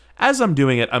videos. As I'm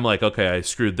doing it, I'm like, okay, I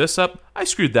screwed this up. I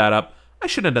screwed that up. I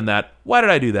shouldn't have done that. Why did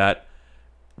I do that?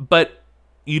 But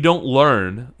you don't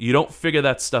learn. You don't figure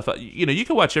that stuff out. You know, you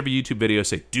can watch every YouTube video,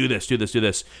 say, do this, do this, do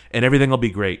this, and everything will be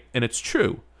great. And it's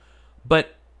true.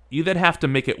 But you then have to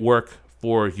make it work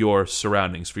for your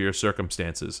surroundings, for your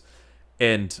circumstances.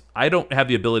 And I don't have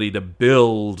the ability to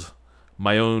build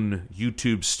my own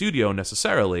YouTube studio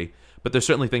necessarily, but there's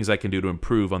certainly things I can do to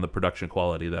improve on the production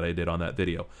quality that I did on that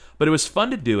video. But it was fun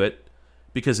to do it,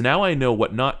 because now I know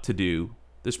what not to do.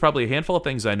 There's probably a handful of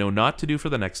things I know not to do for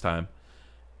the next time.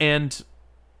 And,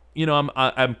 you know,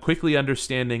 I'm quickly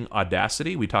understanding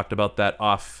Audacity. We talked about that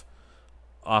off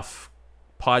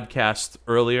podcast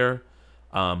earlier.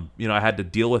 You know, I had to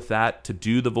deal with that to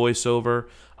do the voiceover.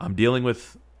 I'm dealing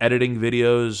with editing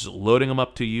videos, loading them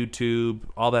up to YouTube,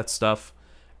 all that stuff.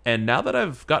 And now that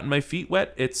I've gotten my feet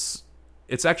wet, it's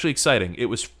actually exciting. It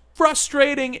was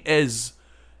frustrating as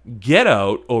get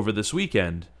out over this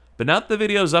weekend, but now that the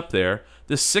video's up there,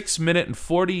 this 6 minute and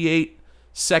 48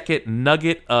 second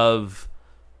nugget of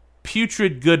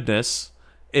putrid goodness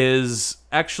is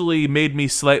actually made me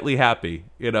slightly happy,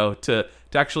 to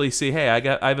actually see, hey,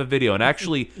 I have a video, and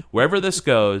actually wherever this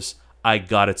goes, I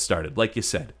got it started. Like you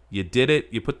said, you did it,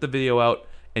 you put the video out,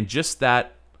 and just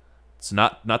that, it's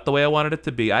not the way I wanted it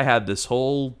to be. I had this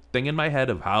whole thing in my head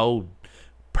of how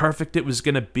perfect it was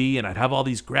going to be, and I'd have all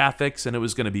these graphics, and it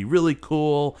was going to be really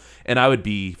cool, and I would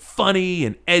be funny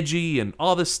and edgy and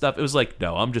all this stuff. It was like,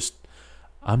 no, I'm just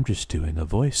doing a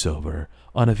voiceover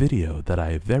on a video that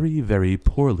I very, very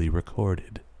poorly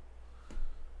recorded.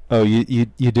 Oh, you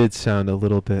did sound a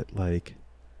little bit like,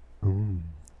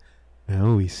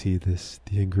 now we see the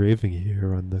engraving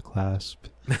here on the clasp.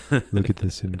 Look at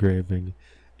this engraving.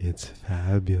 It's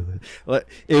fabulous.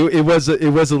 It was a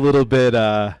little bit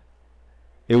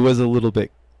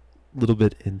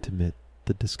intimate,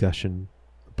 the discussion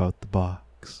about the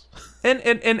box.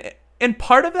 And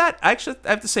part of that, actually,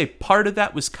 I have to say, part of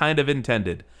that was kind of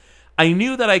intended. I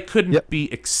knew that I couldn't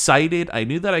be excited. I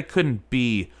knew that I couldn't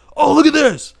be, oh, look at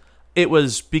this. It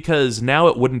was because now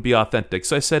it wouldn't be authentic.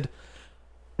 So I said,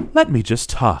 let me just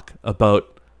talk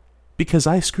about, because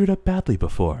I screwed up badly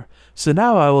before. So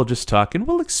now I will just talk and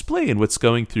we'll explain what's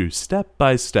going through step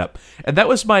by step. And that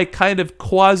was my kind of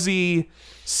quasi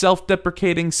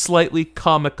self-deprecating, slightly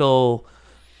comical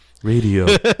radio.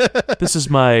 This is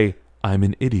my I'm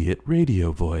an idiot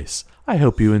radio voice. I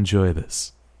hope you enjoy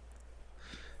this.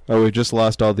 Oh, we just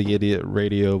lost all the idiot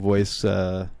radio voice.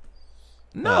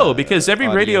 No, because every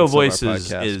radio voice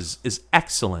is is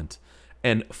excellent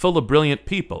and full of brilliant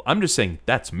people. I'm just saying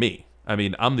that's me. I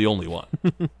mean, I'm the only one.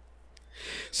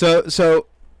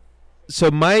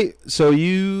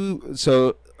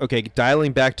 Okay,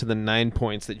 dialing back to the 9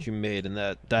 points that you made in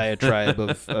that diatribe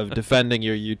of defending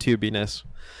your YouTubiness,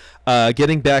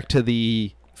 getting back to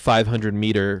the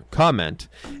 500-meter comment,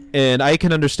 and I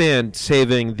can understand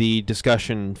saving the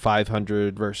discussion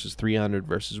 500 versus 300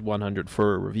 versus 100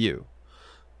 for a review.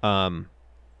 But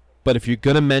if you're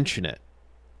going to mention it,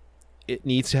 it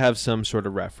needs to have some sort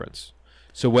of reference.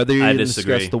 So whether you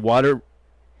discuss the water,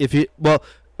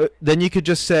 then you could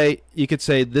say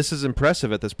this is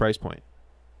impressive at this price point.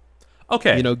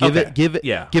 Okay. Give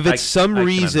it some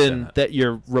reason that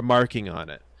you're remarking on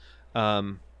it.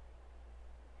 And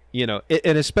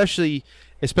especially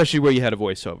where you had a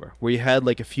voiceover, where you had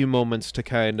like a few moments to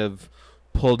kind of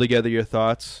pull together your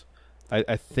thoughts.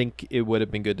 I think it would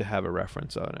have been good to have a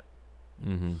reference on it.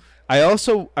 Mm-hmm. I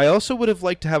also would have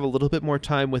liked to have a little bit more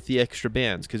time with the extra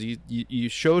bands, because you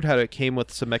showed how it came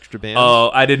with some extra bands. Oh,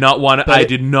 I did not want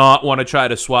to try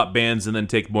to swap bands and then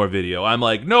take more video. I'm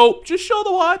like, nope, just show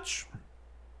the watch.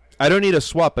 I don't need a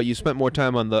swap, but you spent more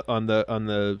time on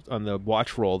the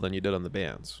watch roll than you did on the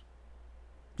bands.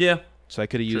 Yeah. So I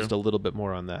could have used a little bit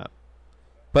more on that.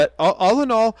 But all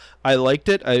in all, I liked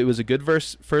it. It was a good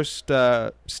first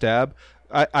stab.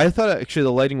 I thought actually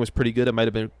the lighting was pretty good. It might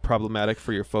have been problematic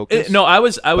for your focus. I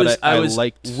was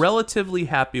relatively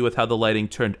happy with how the lighting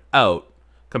turned out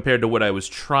compared to what I was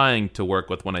trying to work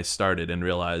with when I started and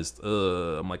realized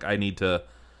I'm like, I need to.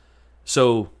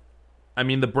 So, I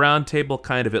mean, the brown table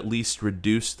kind of at least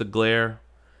reduced the glare,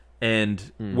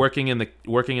 and working in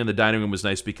the dining room was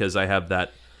nice because I have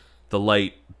the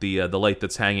light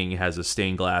that's hanging has a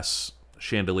stained glass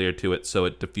chandelier to it, so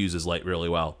it diffuses light really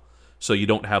well. So you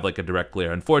don't have like a direct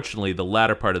glare. Unfortunately, the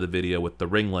latter part of the video with the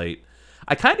ring light,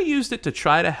 I kind of used it to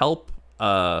try to help.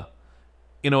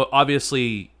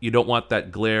 Obviously you don't want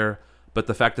that glare, but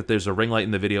the fact that there's a ring light in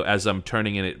the video as I'm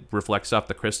turning and it reflects off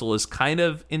the crystal is kind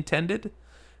of intended,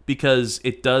 because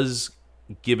it does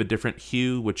give a different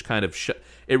hue, which kind of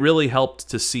it really helped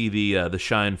to see the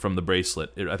shine from the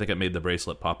bracelet. I think it made the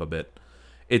bracelet pop a bit.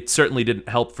 It certainly didn't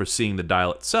help for seeing the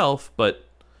dial itself, but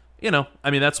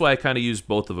that's why I kind of used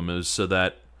both of them, is so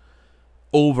that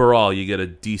overall you get a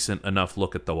decent enough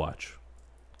look at the watch.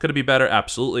 Could it be better?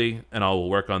 Absolutely, and I'll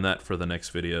work on that for the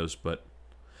next videos. But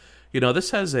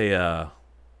this has an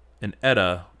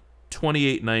ETA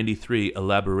 2893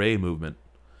 Elaboré movement,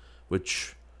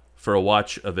 which for a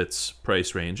watch of its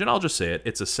price range, and I'll just say it,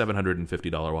 it's a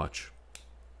 $750 watch.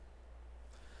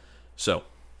 So,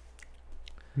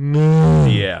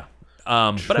 yeah.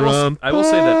 But I will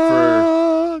say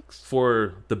that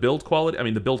for the build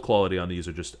quality, the build quality on these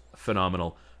are just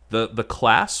phenomenal. The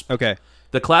clasp,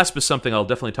 the clasp is something I'll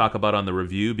definitely talk about on the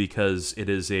review, because it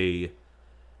is a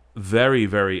very,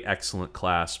 very excellent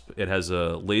clasp. It has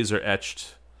a laser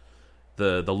etched.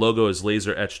 The logo is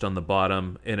laser etched on the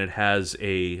bottom, and it has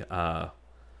a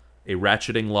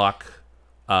ratcheting lock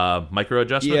micro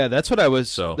adjustment. Yeah, that's what I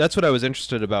was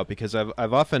interested about, because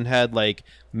I've often had like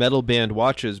metal band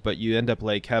watches, but you end up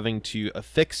like having to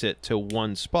affix it to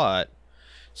one spot,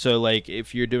 So like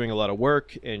if you're doing a lot of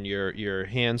work and your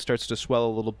hand starts to swell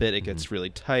a little bit, it gets really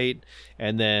tight,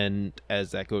 and then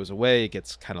as that goes away, it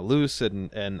gets kind of loose,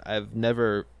 and I've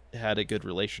never had a good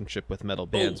relationship with metal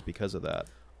bands because of that.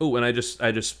 Oh, and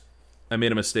I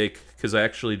made a mistake because I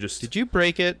actually just Did you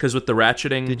break it? because with the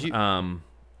ratcheting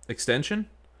extension,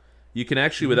 you can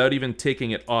actually without even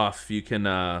taking it off, you can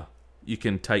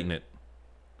tighten it.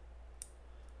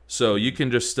 So you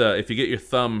can just if you get your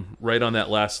thumb right on that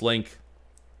last link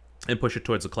and push it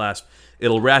towards the clasp,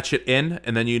 it'll ratchet in,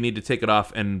 and then you need to take it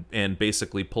off and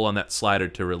basically pull on that slider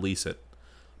to release it.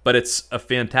 But it's a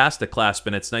fantastic clasp,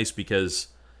 and it's nice because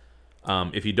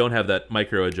if you don't have that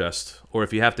micro adjust, or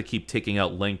if you have to keep taking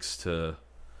out links to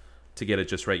get it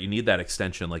just right, you need that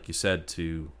extension, like you said,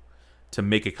 to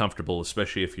make it comfortable,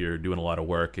 especially if you're doing a lot of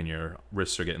work and your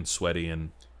wrists are getting sweaty. And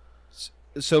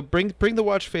So bring the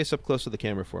watch face up close to the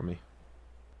camera for me.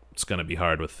 it's gonna be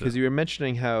hard with Because you were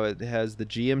mentioning how it has the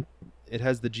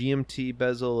GMT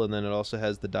bezel, and then it also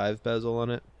has the dive bezel on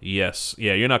it. Yes.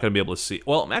 Yeah, you're not going to be able to see.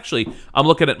 Well, actually, I'm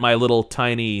looking at my little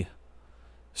tiny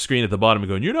screen at the bottom and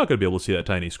going, you're not going to be able to see that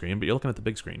tiny screen, but you're looking at the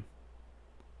big screen.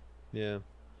 Yeah.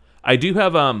 I do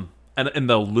have and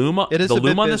the lume on this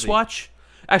busy. watch.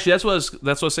 Actually, that's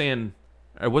what I was saying.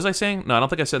 Or was I saying? No, I don't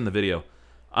think I said in the video.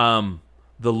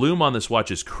 The lume on this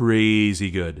watch is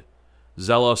crazy good.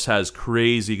 Zelos has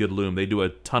crazy good lume. They do a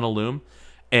ton of lume,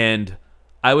 and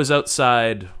I was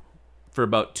outside for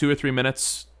about 2 or 3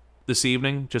 minutes this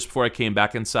evening, just before I came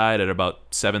back inside at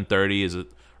about 7:30,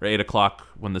 or 8 o'clock,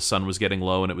 when the sun was getting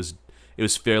low, and it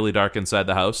was fairly dark inside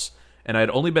the house. And I'd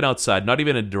only been outside, not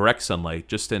even in direct sunlight,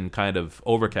 just in kind of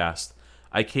overcast.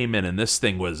 I came in, and this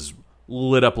thing was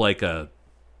lit up like a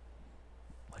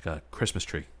Christmas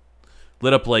tree,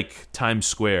 lit up like Times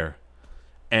Square,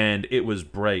 and it was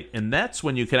bright. And that's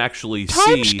when you can actually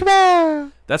see.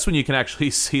 That's when you can actually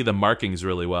see the markings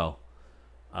really well.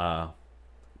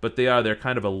 But they're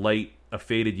kind of a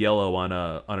faded yellow on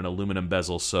an aluminum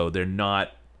bezel, so they're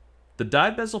not. The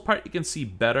dive bezel part you can see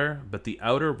better, but the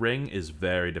outer ring is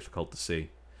very difficult to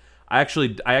see. I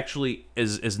actually,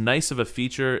 as nice of a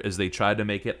feature as they tried to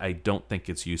make it, I don't think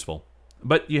it's useful.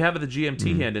 But you have the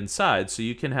GMT hand inside, so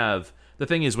you can have. The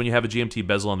thing is, when you have a GMT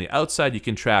bezel on the outside, you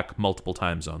can track multiple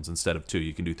time zones instead of 2.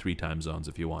 You can do 3 time zones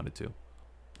if you wanted to.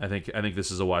 I think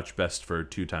this is a watch best for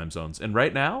 2 time zones. And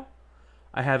right now,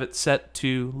 I have it set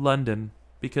to London,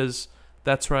 because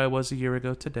that's where I was a year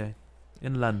ago today,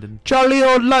 in London. Jolly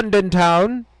old London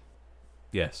town.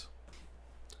 Yes.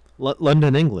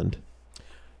 London, England.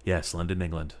 Yes, London,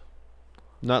 England.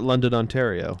 Not London,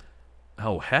 Ontario.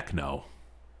 Oh, heck no.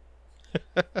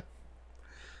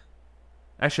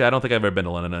 Actually, I don't think I've ever been to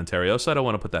London, Ontario, so I don't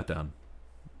want to put that down.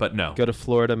 But no. Go to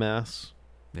Florida, Mass.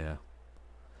 Yeah.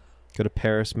 Go to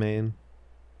Paris, Maine.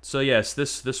 So yes,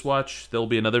 this watch, there'll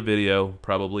be another video,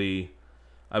 probably,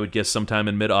 I would guess sometime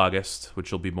in mid-August,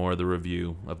 which will be more of the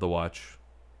review of the watch.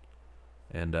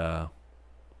 And I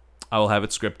will have it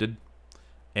scripted,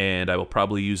 and I will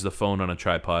probably use the phone on a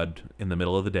tripod in the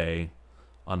middle of the day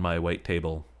on my white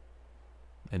table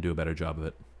and do a better job of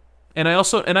it. And I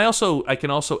can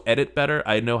also edit better.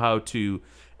 I know how to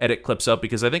edit clips out,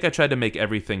 because I think I tried to make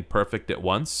everything perfect at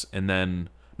once, and then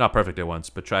not perfect at once,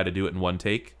 but try to do it in one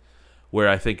take. Where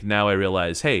I think now I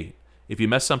realize, hey, if you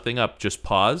mess something up, just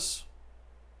pause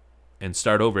and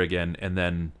start over again, and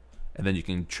then you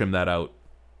can trim that out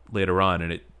later on,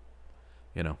 and it,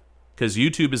 because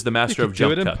YouTube is the master of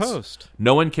jump cuts. Post.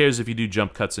 No one cares if you do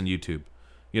jump cuts in YouTube.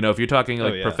 If you're talking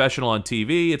like professional on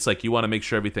TV, it's like you want to make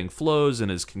sure everything flows and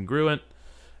is congruent.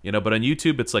 But on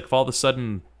YouTube, it's like if all of a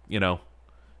sudden,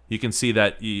 you can see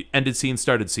that you ended scene,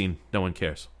 started scene. No one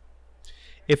cares.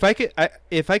 If I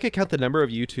could count the number of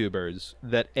YouTubers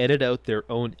that edit out their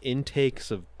own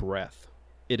intakes of breath,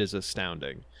 it is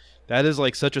astounding. That is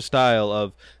like such a style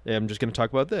of, I'm just going to talk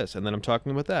about this, and then I'm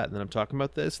talking about that, and then I'm talking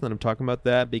about this, and then I'm talking about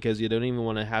that, because you don't even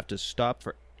want to have to stop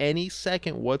for any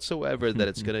second whatsoever that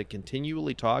it's going to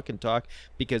continually talk and talk,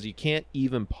 because you can't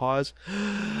even pause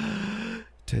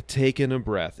to take in a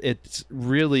breath. It's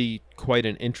really quite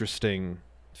an interesting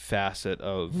facet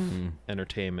of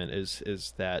entertainment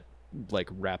is that like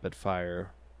rapid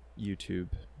fire YouTube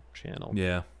channel.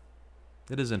 Yeah.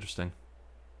 It is interesting.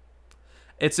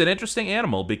 It's an interesting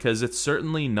animal, because it's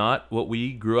certainly not what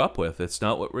we grew up with. It's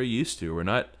not what we're used to. We're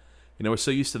not, we're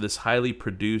so used to this highly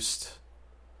produced.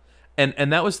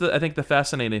 And that was I think the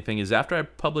fascinating thing is, after I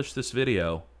published this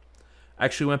video, I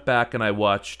actually went back and I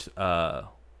watched The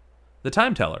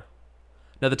Time Teller.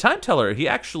 Now, The Time Teller,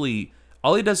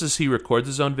 all he does is he records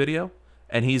his own video,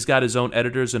 and he's got his own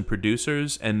editors and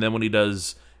producers, and then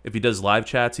if he does live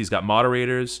chats, he's got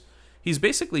moderators. He's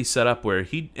basically set up where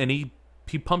he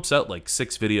pumps out like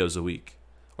 6 videos a week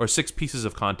or 6 pieces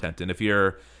of content. And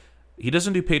he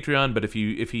doesn't do Patreon, but if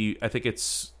he I think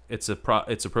it's a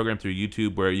program through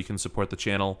YouTube where you can support the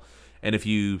channel, and if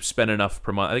you spend enough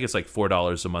per month, I think it's like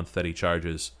 $4 a month that he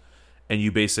charges, and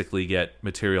you basically get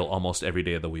material almost every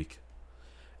day of the week.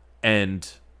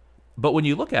 But when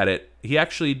you look at it, he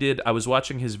actually did. I was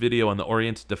watching his video on the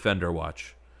Orient Defender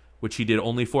watch, which he did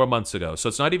only 4 months ago. So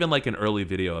it's not even like an early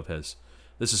video of his.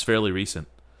 This is fairly recent.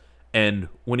 And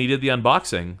when he did the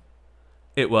unboxing,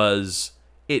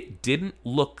 it didn't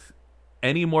look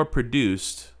any more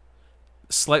produced,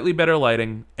 slightly better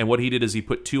lighting, and what he did is he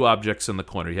put 2 objects in the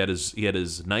corner. He had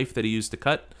his knife that he used to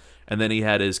cut, and then he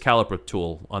had his caliper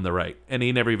tool on the right. And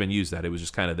he never even used that. It was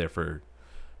just kind of there for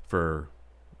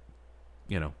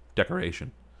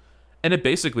decoration. And it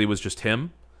basically was just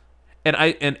him.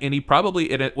 And he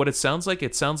probably, what it sounds like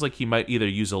he might either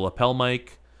use a lapel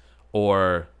mic,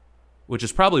 or, which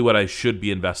is probably what I should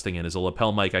be investing in, is a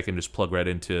lapel mic I can just plug right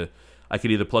into. I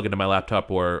could either plug into my laptop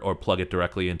or plug it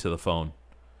directly into the phone.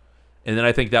 And then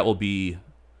I think that will be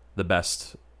the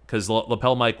best, because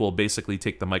lapel mic will basically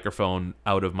take the microphone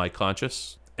out of my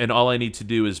conscious, and all I need to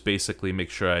do is basically make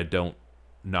sure I don't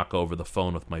knock over the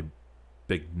phone with my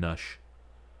big nush,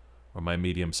 or my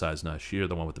medium-sized nush. You're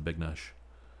the one with the big nush.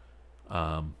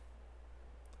 I'm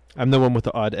the one with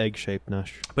the odd egg-shaped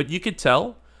nush. But you could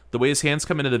tell the way his hands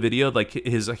come into the video, like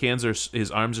his arms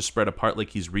are spread apart,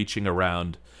 like he's reaching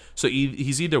around. So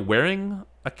he's either wearing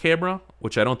a camera,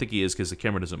 which I don't think he is because the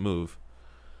camera doesn't move,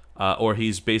 or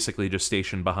he's basically just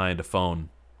stationed behind a phone.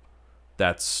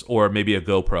 Or maybe a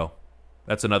GoPro.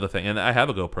 That's another thing. And I have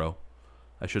a GoPro.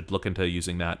 I should look into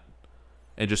using that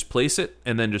and just place it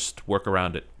and then just work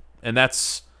around it. And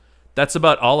that's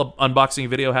about all an unboxing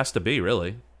video has to be,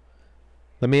 really.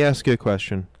 Let me ask you a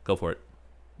question. Go for it.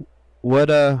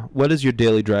 What is your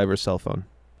daily driver cell phone?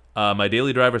 My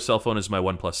daily driver cell phone is my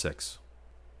OnePlus 6.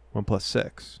 OnePlus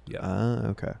 6? Yeah.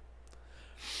 Okay.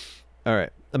 All right.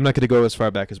 I'm not going to go as far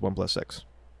back as OnePlus 6.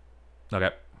 Okay.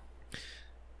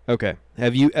 Okay.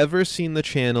 Have you ever seen the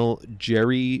channel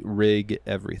Jerry Rig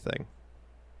Everything?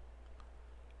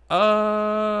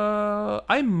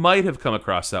 I might have come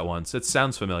across that once. It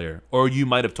sounds familiar. Or you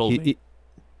might have told me.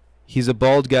 He's a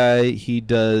bald guy. He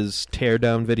does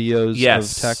teardown videos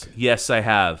of tech. Yes, I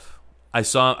have. I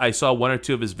saw 1 or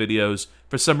 2 of his videos.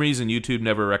 For some reason, YouTube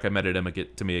never recommended him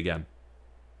to me again.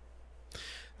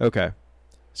 Okay.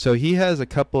 So he has a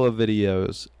couple of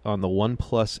videos on the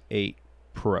OnePlus 8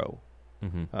 Pro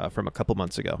from a couple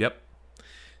months ago. Yep.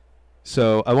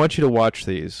 So I want you to watch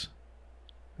these.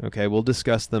 Okay, we'll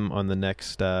discuss them on the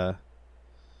next podcast.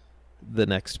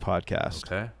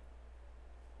 Okay.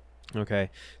 Okay,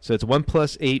 so it's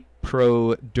OnePlus 8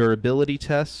 Pro durability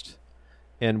test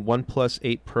and OnePlus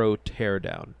 8 Pro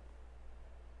teardown.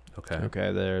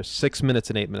 Okay, they're 6 minutes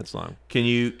and 8 minutes long. Can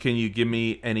you give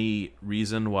me any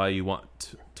reason why you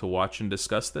want to watch and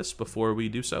discuss this before we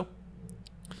do so?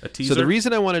 A teaser. So the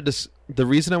reason I want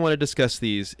to discuss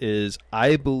these is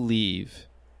I believe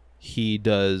he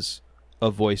does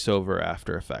a voiceover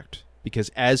After Effect, because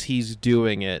as he's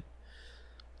doing it,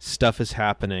 stuff is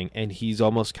happening and he's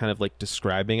almost kind of like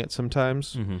describing it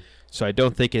sometimes. So I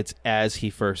don't think it's as he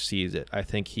first sees it. I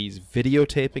think he's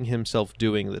videotaping himself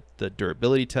doing the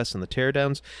durability tests and the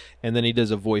teardowns, and then he does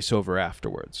a voiceover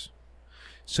afterwards.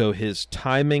 So his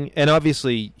timing, and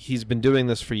obviously he's been doing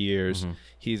this for years.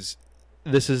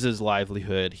 This is his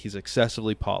livelihood. He's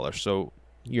excessively polished. So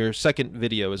your second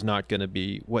video is not going to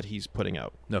be what he's putting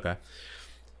out. Okay.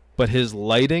 But his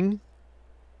lighting,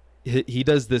 he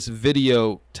does this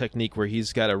video technique where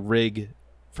he's got a rig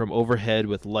from overhead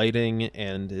with lighting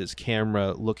and his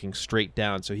camera looking straight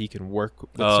down so he can work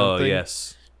with something. Oh,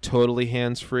 yes. Totally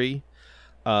hands-free.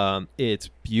 It's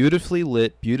beautifully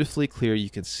lit, beautifully clear. You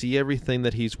can see everything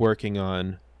that he's working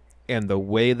on and the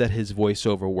way that his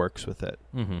voiceover works with it.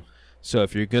 So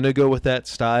if you're going to go with that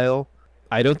style,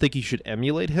 I don't think you should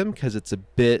emulate him because it's a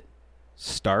bit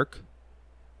stark.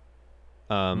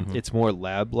 It's more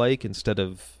lab-like instead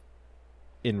of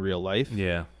in real life.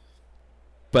 Yeah.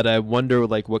 But I wonder,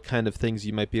 like, what kind of things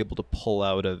you might be able to pull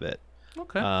out of it.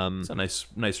 Okay. It's a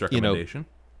nice recommendation.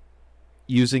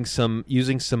 Using some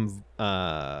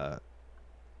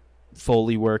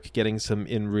Foley work, getting some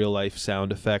in real life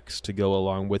sound effects to go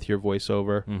along with your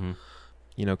voiceover.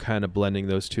 Kind of blending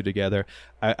those two together.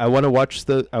 I want to watch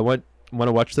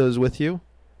those with you,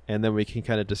 and then we can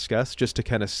kind of discuss just to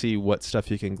kind of see what stuff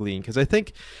you can glean. Because I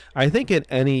think in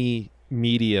any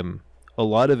medium, a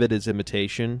lot of it is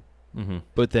imitation,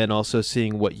 but then also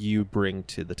seeing what you bring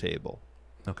to the table.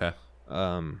 Okay.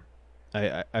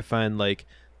 I find like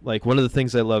like one of the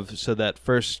things I love, so that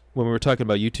first, when we were talking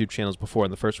about YouTube channels before,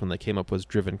 and the first one that came up was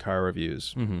Driven Car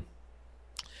Reviews. Mm-hmm.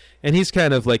 And he's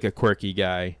kind of like a quirky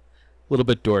guy, a little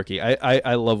bit dorky.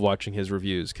 I love watching his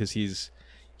reviews because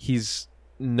he's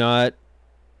not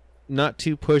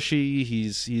too pushy.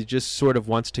 He just sort of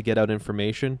wants to get out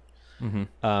information.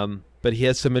 Mm-hmm. But he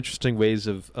has some interesting ways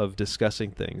of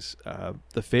discussing things.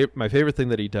 My favorite thing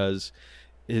that he does,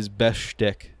 his best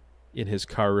shtick in his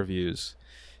car reviews,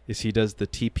 is he does the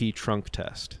TP trunk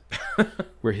test,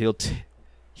 where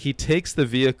he takes the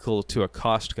vehicle to a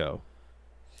Costco,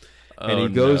 and he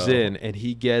goes in and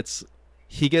he gets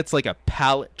like a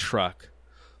pallet truck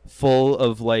full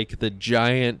of like the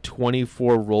giant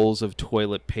 24 rolls of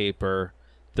toilet paper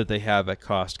that they have at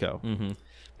Costco. Mm-hmm.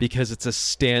 Because it's a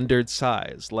standard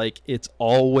size. Like, it's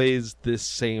always this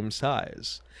same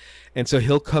size. And so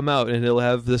he'll come out and he'll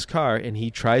have this car, and he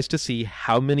tries to see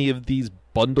how many of these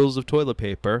bundles of toilet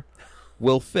paper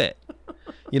will fit.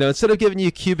 Instead of giving you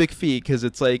cubic feet, because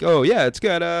it's like, oh, yeah, it's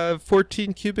got a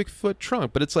 14 cubic foot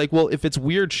trunk. But it's like, well, if it's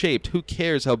weird shaped, who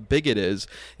cares how big it is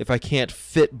if I can't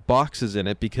fit boxes in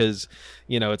it because,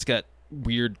 it's got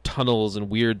weird tunnels and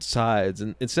weird sides.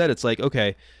 And instead, it's like,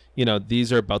 okay,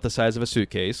 these are about the size of a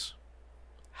suitcase.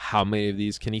 How many of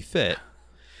these can he fit?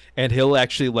 And he'll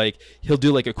actually he'll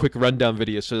do like a quick rundown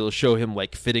video. So he'll show him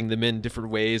like fitting them in different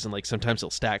ways. And like sometimes he'll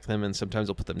stack them, and sometimes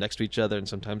he'll put them next to each other. And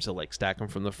sometimes he'll like stack them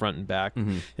from the front and back. Mm-hmm.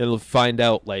 And he'll find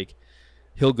out, like,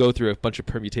 he'll go through a bunch of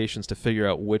permutations to figure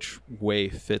out which way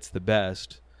fits the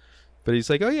best. But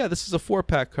he's like, oh, yeah, this is a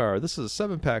 4-pack car. This is a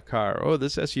 7-pack car. Oh,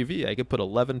 this SUV, I could put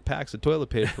 11 packs of toilet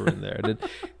paper in there.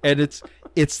 And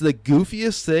it's the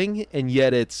goofiest thing, and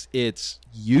yet it's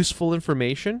useful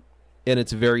information, and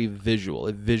it's very visual.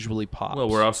 It visually pops. Well,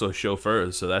 we're also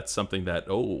chauffeurs, so that's something that,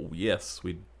 oh, yes,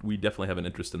 we definitely have an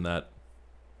interest in that.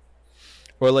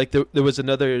 Or like there was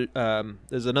another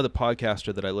there's another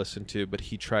podcaster that I listened to, but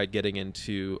he tried getting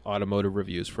into automotive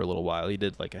reviews for a little while. He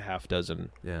did like a half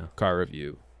dozen car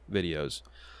review videos.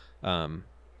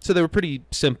 So they were pretty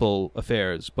simple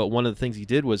affairs, but one of the things he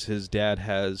did was his dad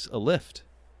has a lift.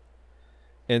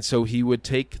 And so he would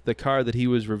take the car that he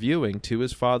was reviewing to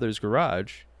his father's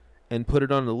garage and put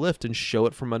it on the lift and show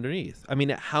it from underneath. I mean,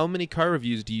 how many car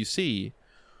reviews do you see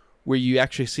where you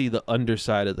actually see the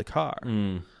underside of the car?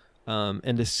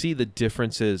 And to see the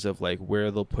differences of like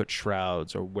where they'll put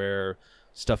shrouds or where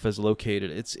stuff is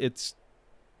located, it's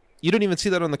you don't even see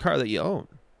that on the car that you own.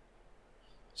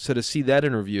 So to see that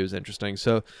in review is interesting.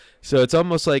 So it's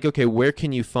almost like, okay, where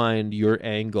can you find your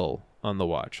angle on the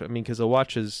watch? I mean, because a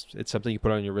watch it's something you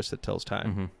put on your wrist that tells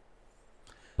time. Mm-hmm.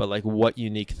 But like, what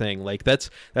unique thing? Like that's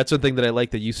one thing that I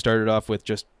like, that you started off with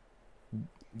just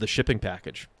the shipping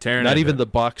package, not even the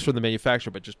box from the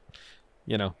manufacturer, but just,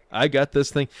 I got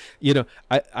this thing.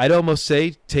 I'd almost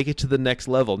say take it to the next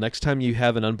level. Next time you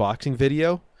have an unboxing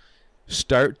video,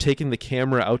 start taking the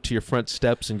camera out to your front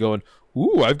steps and going,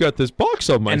 ooh, I've got this box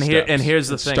on my steps. And here's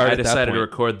the thing. I decided to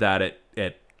record that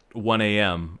at 1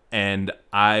 a.m. and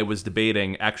I was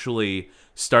debating actually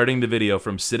starting the video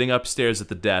from sitting upstairs at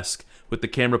the desk with the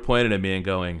camera pointed at me and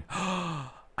going,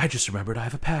 oh, I just remembered I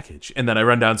have a package. And then I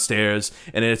run downstairs,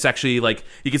 and it's actually like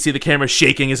you can see the camera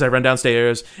shaking as I run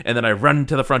downstairs, and then I run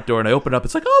to the front door and I open up.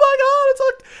 It's like, oh my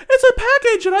God, it's a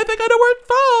package, and I think I know where it's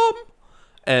from.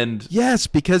 And yes,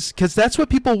 because that's what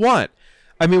people want.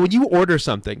 I mean, when you order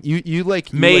something, you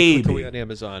like maybe click away on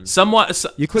Amazon. Some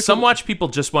watch people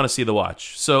just want to see the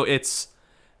watch, so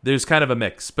there's kind of a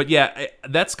mix. But yeah,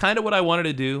 that's kind of what I wanted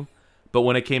to do. But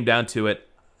when it came down to it,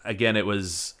 again, it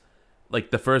was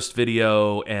like the first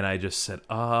video, and I just said,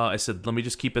 let me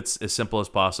just keep it as simple as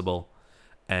possible,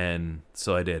 and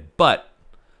so I did. But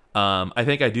I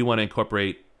think I do want to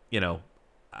incorporate.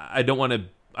 I don't want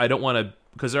to,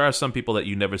 because there are some people that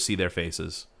you never see their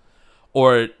faces,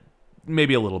 or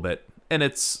maybe a little bit, and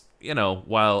it's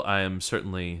while I am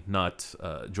certainly not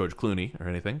George Clooney or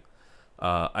anything,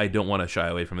 I don't want to shy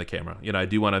away from the camera. I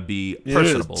do want to be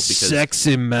personable because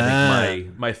sexy man. I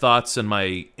think my thoughts and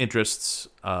my interests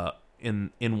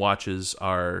in watches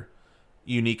are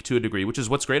unique to a degree, which is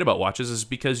what's great about watches, is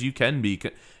because you can be.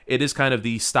 It is kind of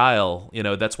the style.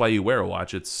 That's why you wear a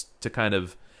watch. It's to kind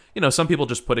of some people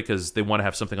just put it because they want to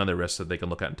have something on their wrist that they can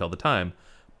look at and tell the time,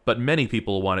 but many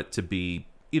people want it to be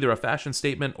either a fashion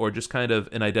statement or just kind of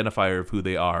an identifier of who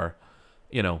they are,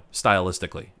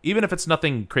 stylistically. Even if it's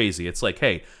nothing crazy, it's like,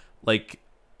 hey,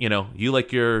 you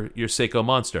like your Seiko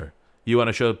Monster. You want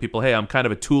to show people, hey, I'm kind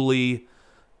of a Thule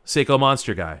Seiko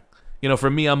Monster guy. For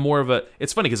me, I'm more of a.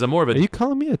 It's funny because I'm more of a. Are you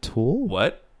calling me a tool?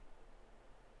 What?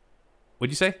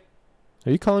 What'd you say?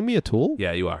 Are you calling me a tool?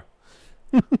 Yeah, you are.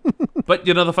 But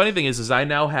the funny thing is I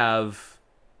now have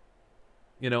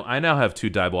I now have 2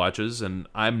 dive watches, and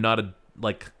I'm not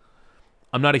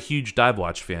a huge dive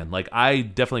watch fan. Like, I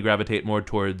definitely gravitate more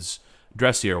towards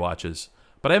dressier watches,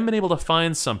 but I haven't been able to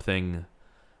find something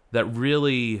that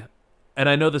really, and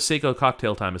I know the Seiko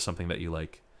Cocktail Time is something that you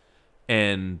like,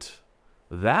 and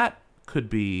that could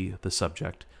be the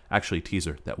subject. Actually,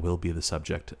 teaser, that will be the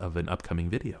subject of an upcoming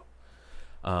video.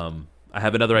 I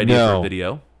have another idea for a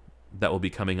video that will be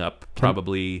coming up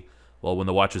probably, when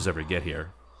the watches ever get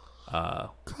here.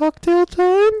 Cocktail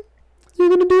time? You're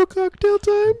going to do a cocktail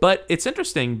time? But it's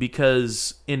interesting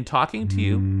because in talking to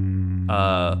you,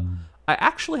 I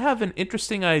actually have an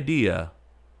interesting idea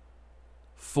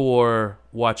for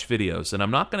watch videos. And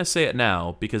I'm not going to say it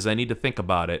now because I need to think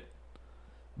about it.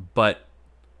 But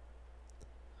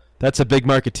that's a big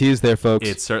market tease there, folks.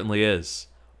 It certainly is.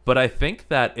 But I think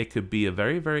that it could be a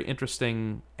very, very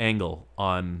interesting angle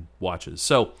on watches.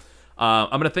 So I'm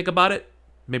going to think about it,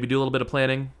 maybe do a little bit of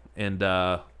planning, and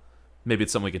maybe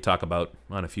it's something we could talk about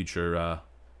on a future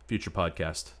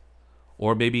podcast.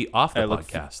 Or maybe off the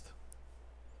podcast.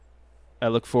 I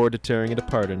look forward to tearing it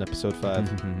apart in episode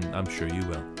 5. I'm sure you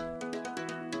will.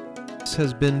 This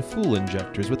has been Fool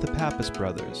Injectors with the Pappas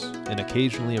Brothers, and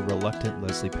occasionally a reluctant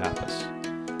Leslie Pappas.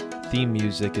 Theme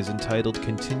music is entitled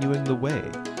Continuing the Way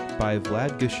by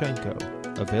Vlad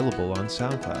Gushenko, available on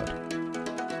SoundCloud.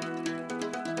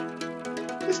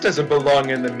 This doesn't belong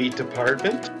in the meat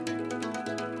department.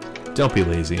 Don't be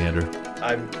lazy, Andrew.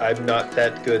 I'm not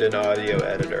that good an audio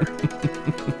editor.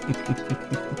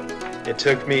 It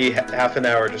took me half an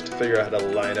hour just to figure out how to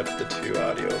line up the 2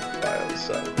 audio files.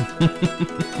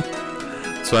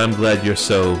 So I'm glad you're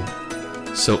so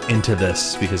into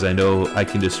this, because I know I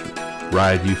can just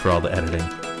ride you for all the editing,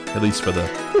 at least for the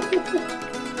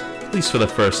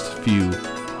first few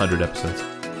 100 episodes.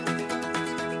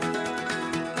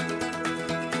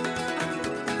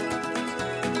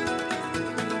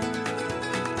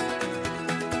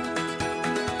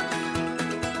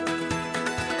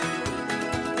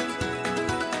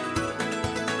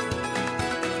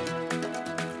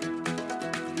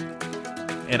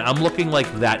 And I'm looking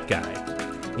like that guy.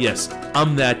 Yes,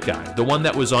 I'm that guy. The one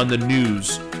that was on the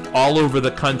news all over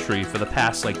the country for the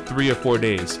past 3 or 4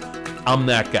 days. I'm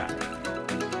that guy.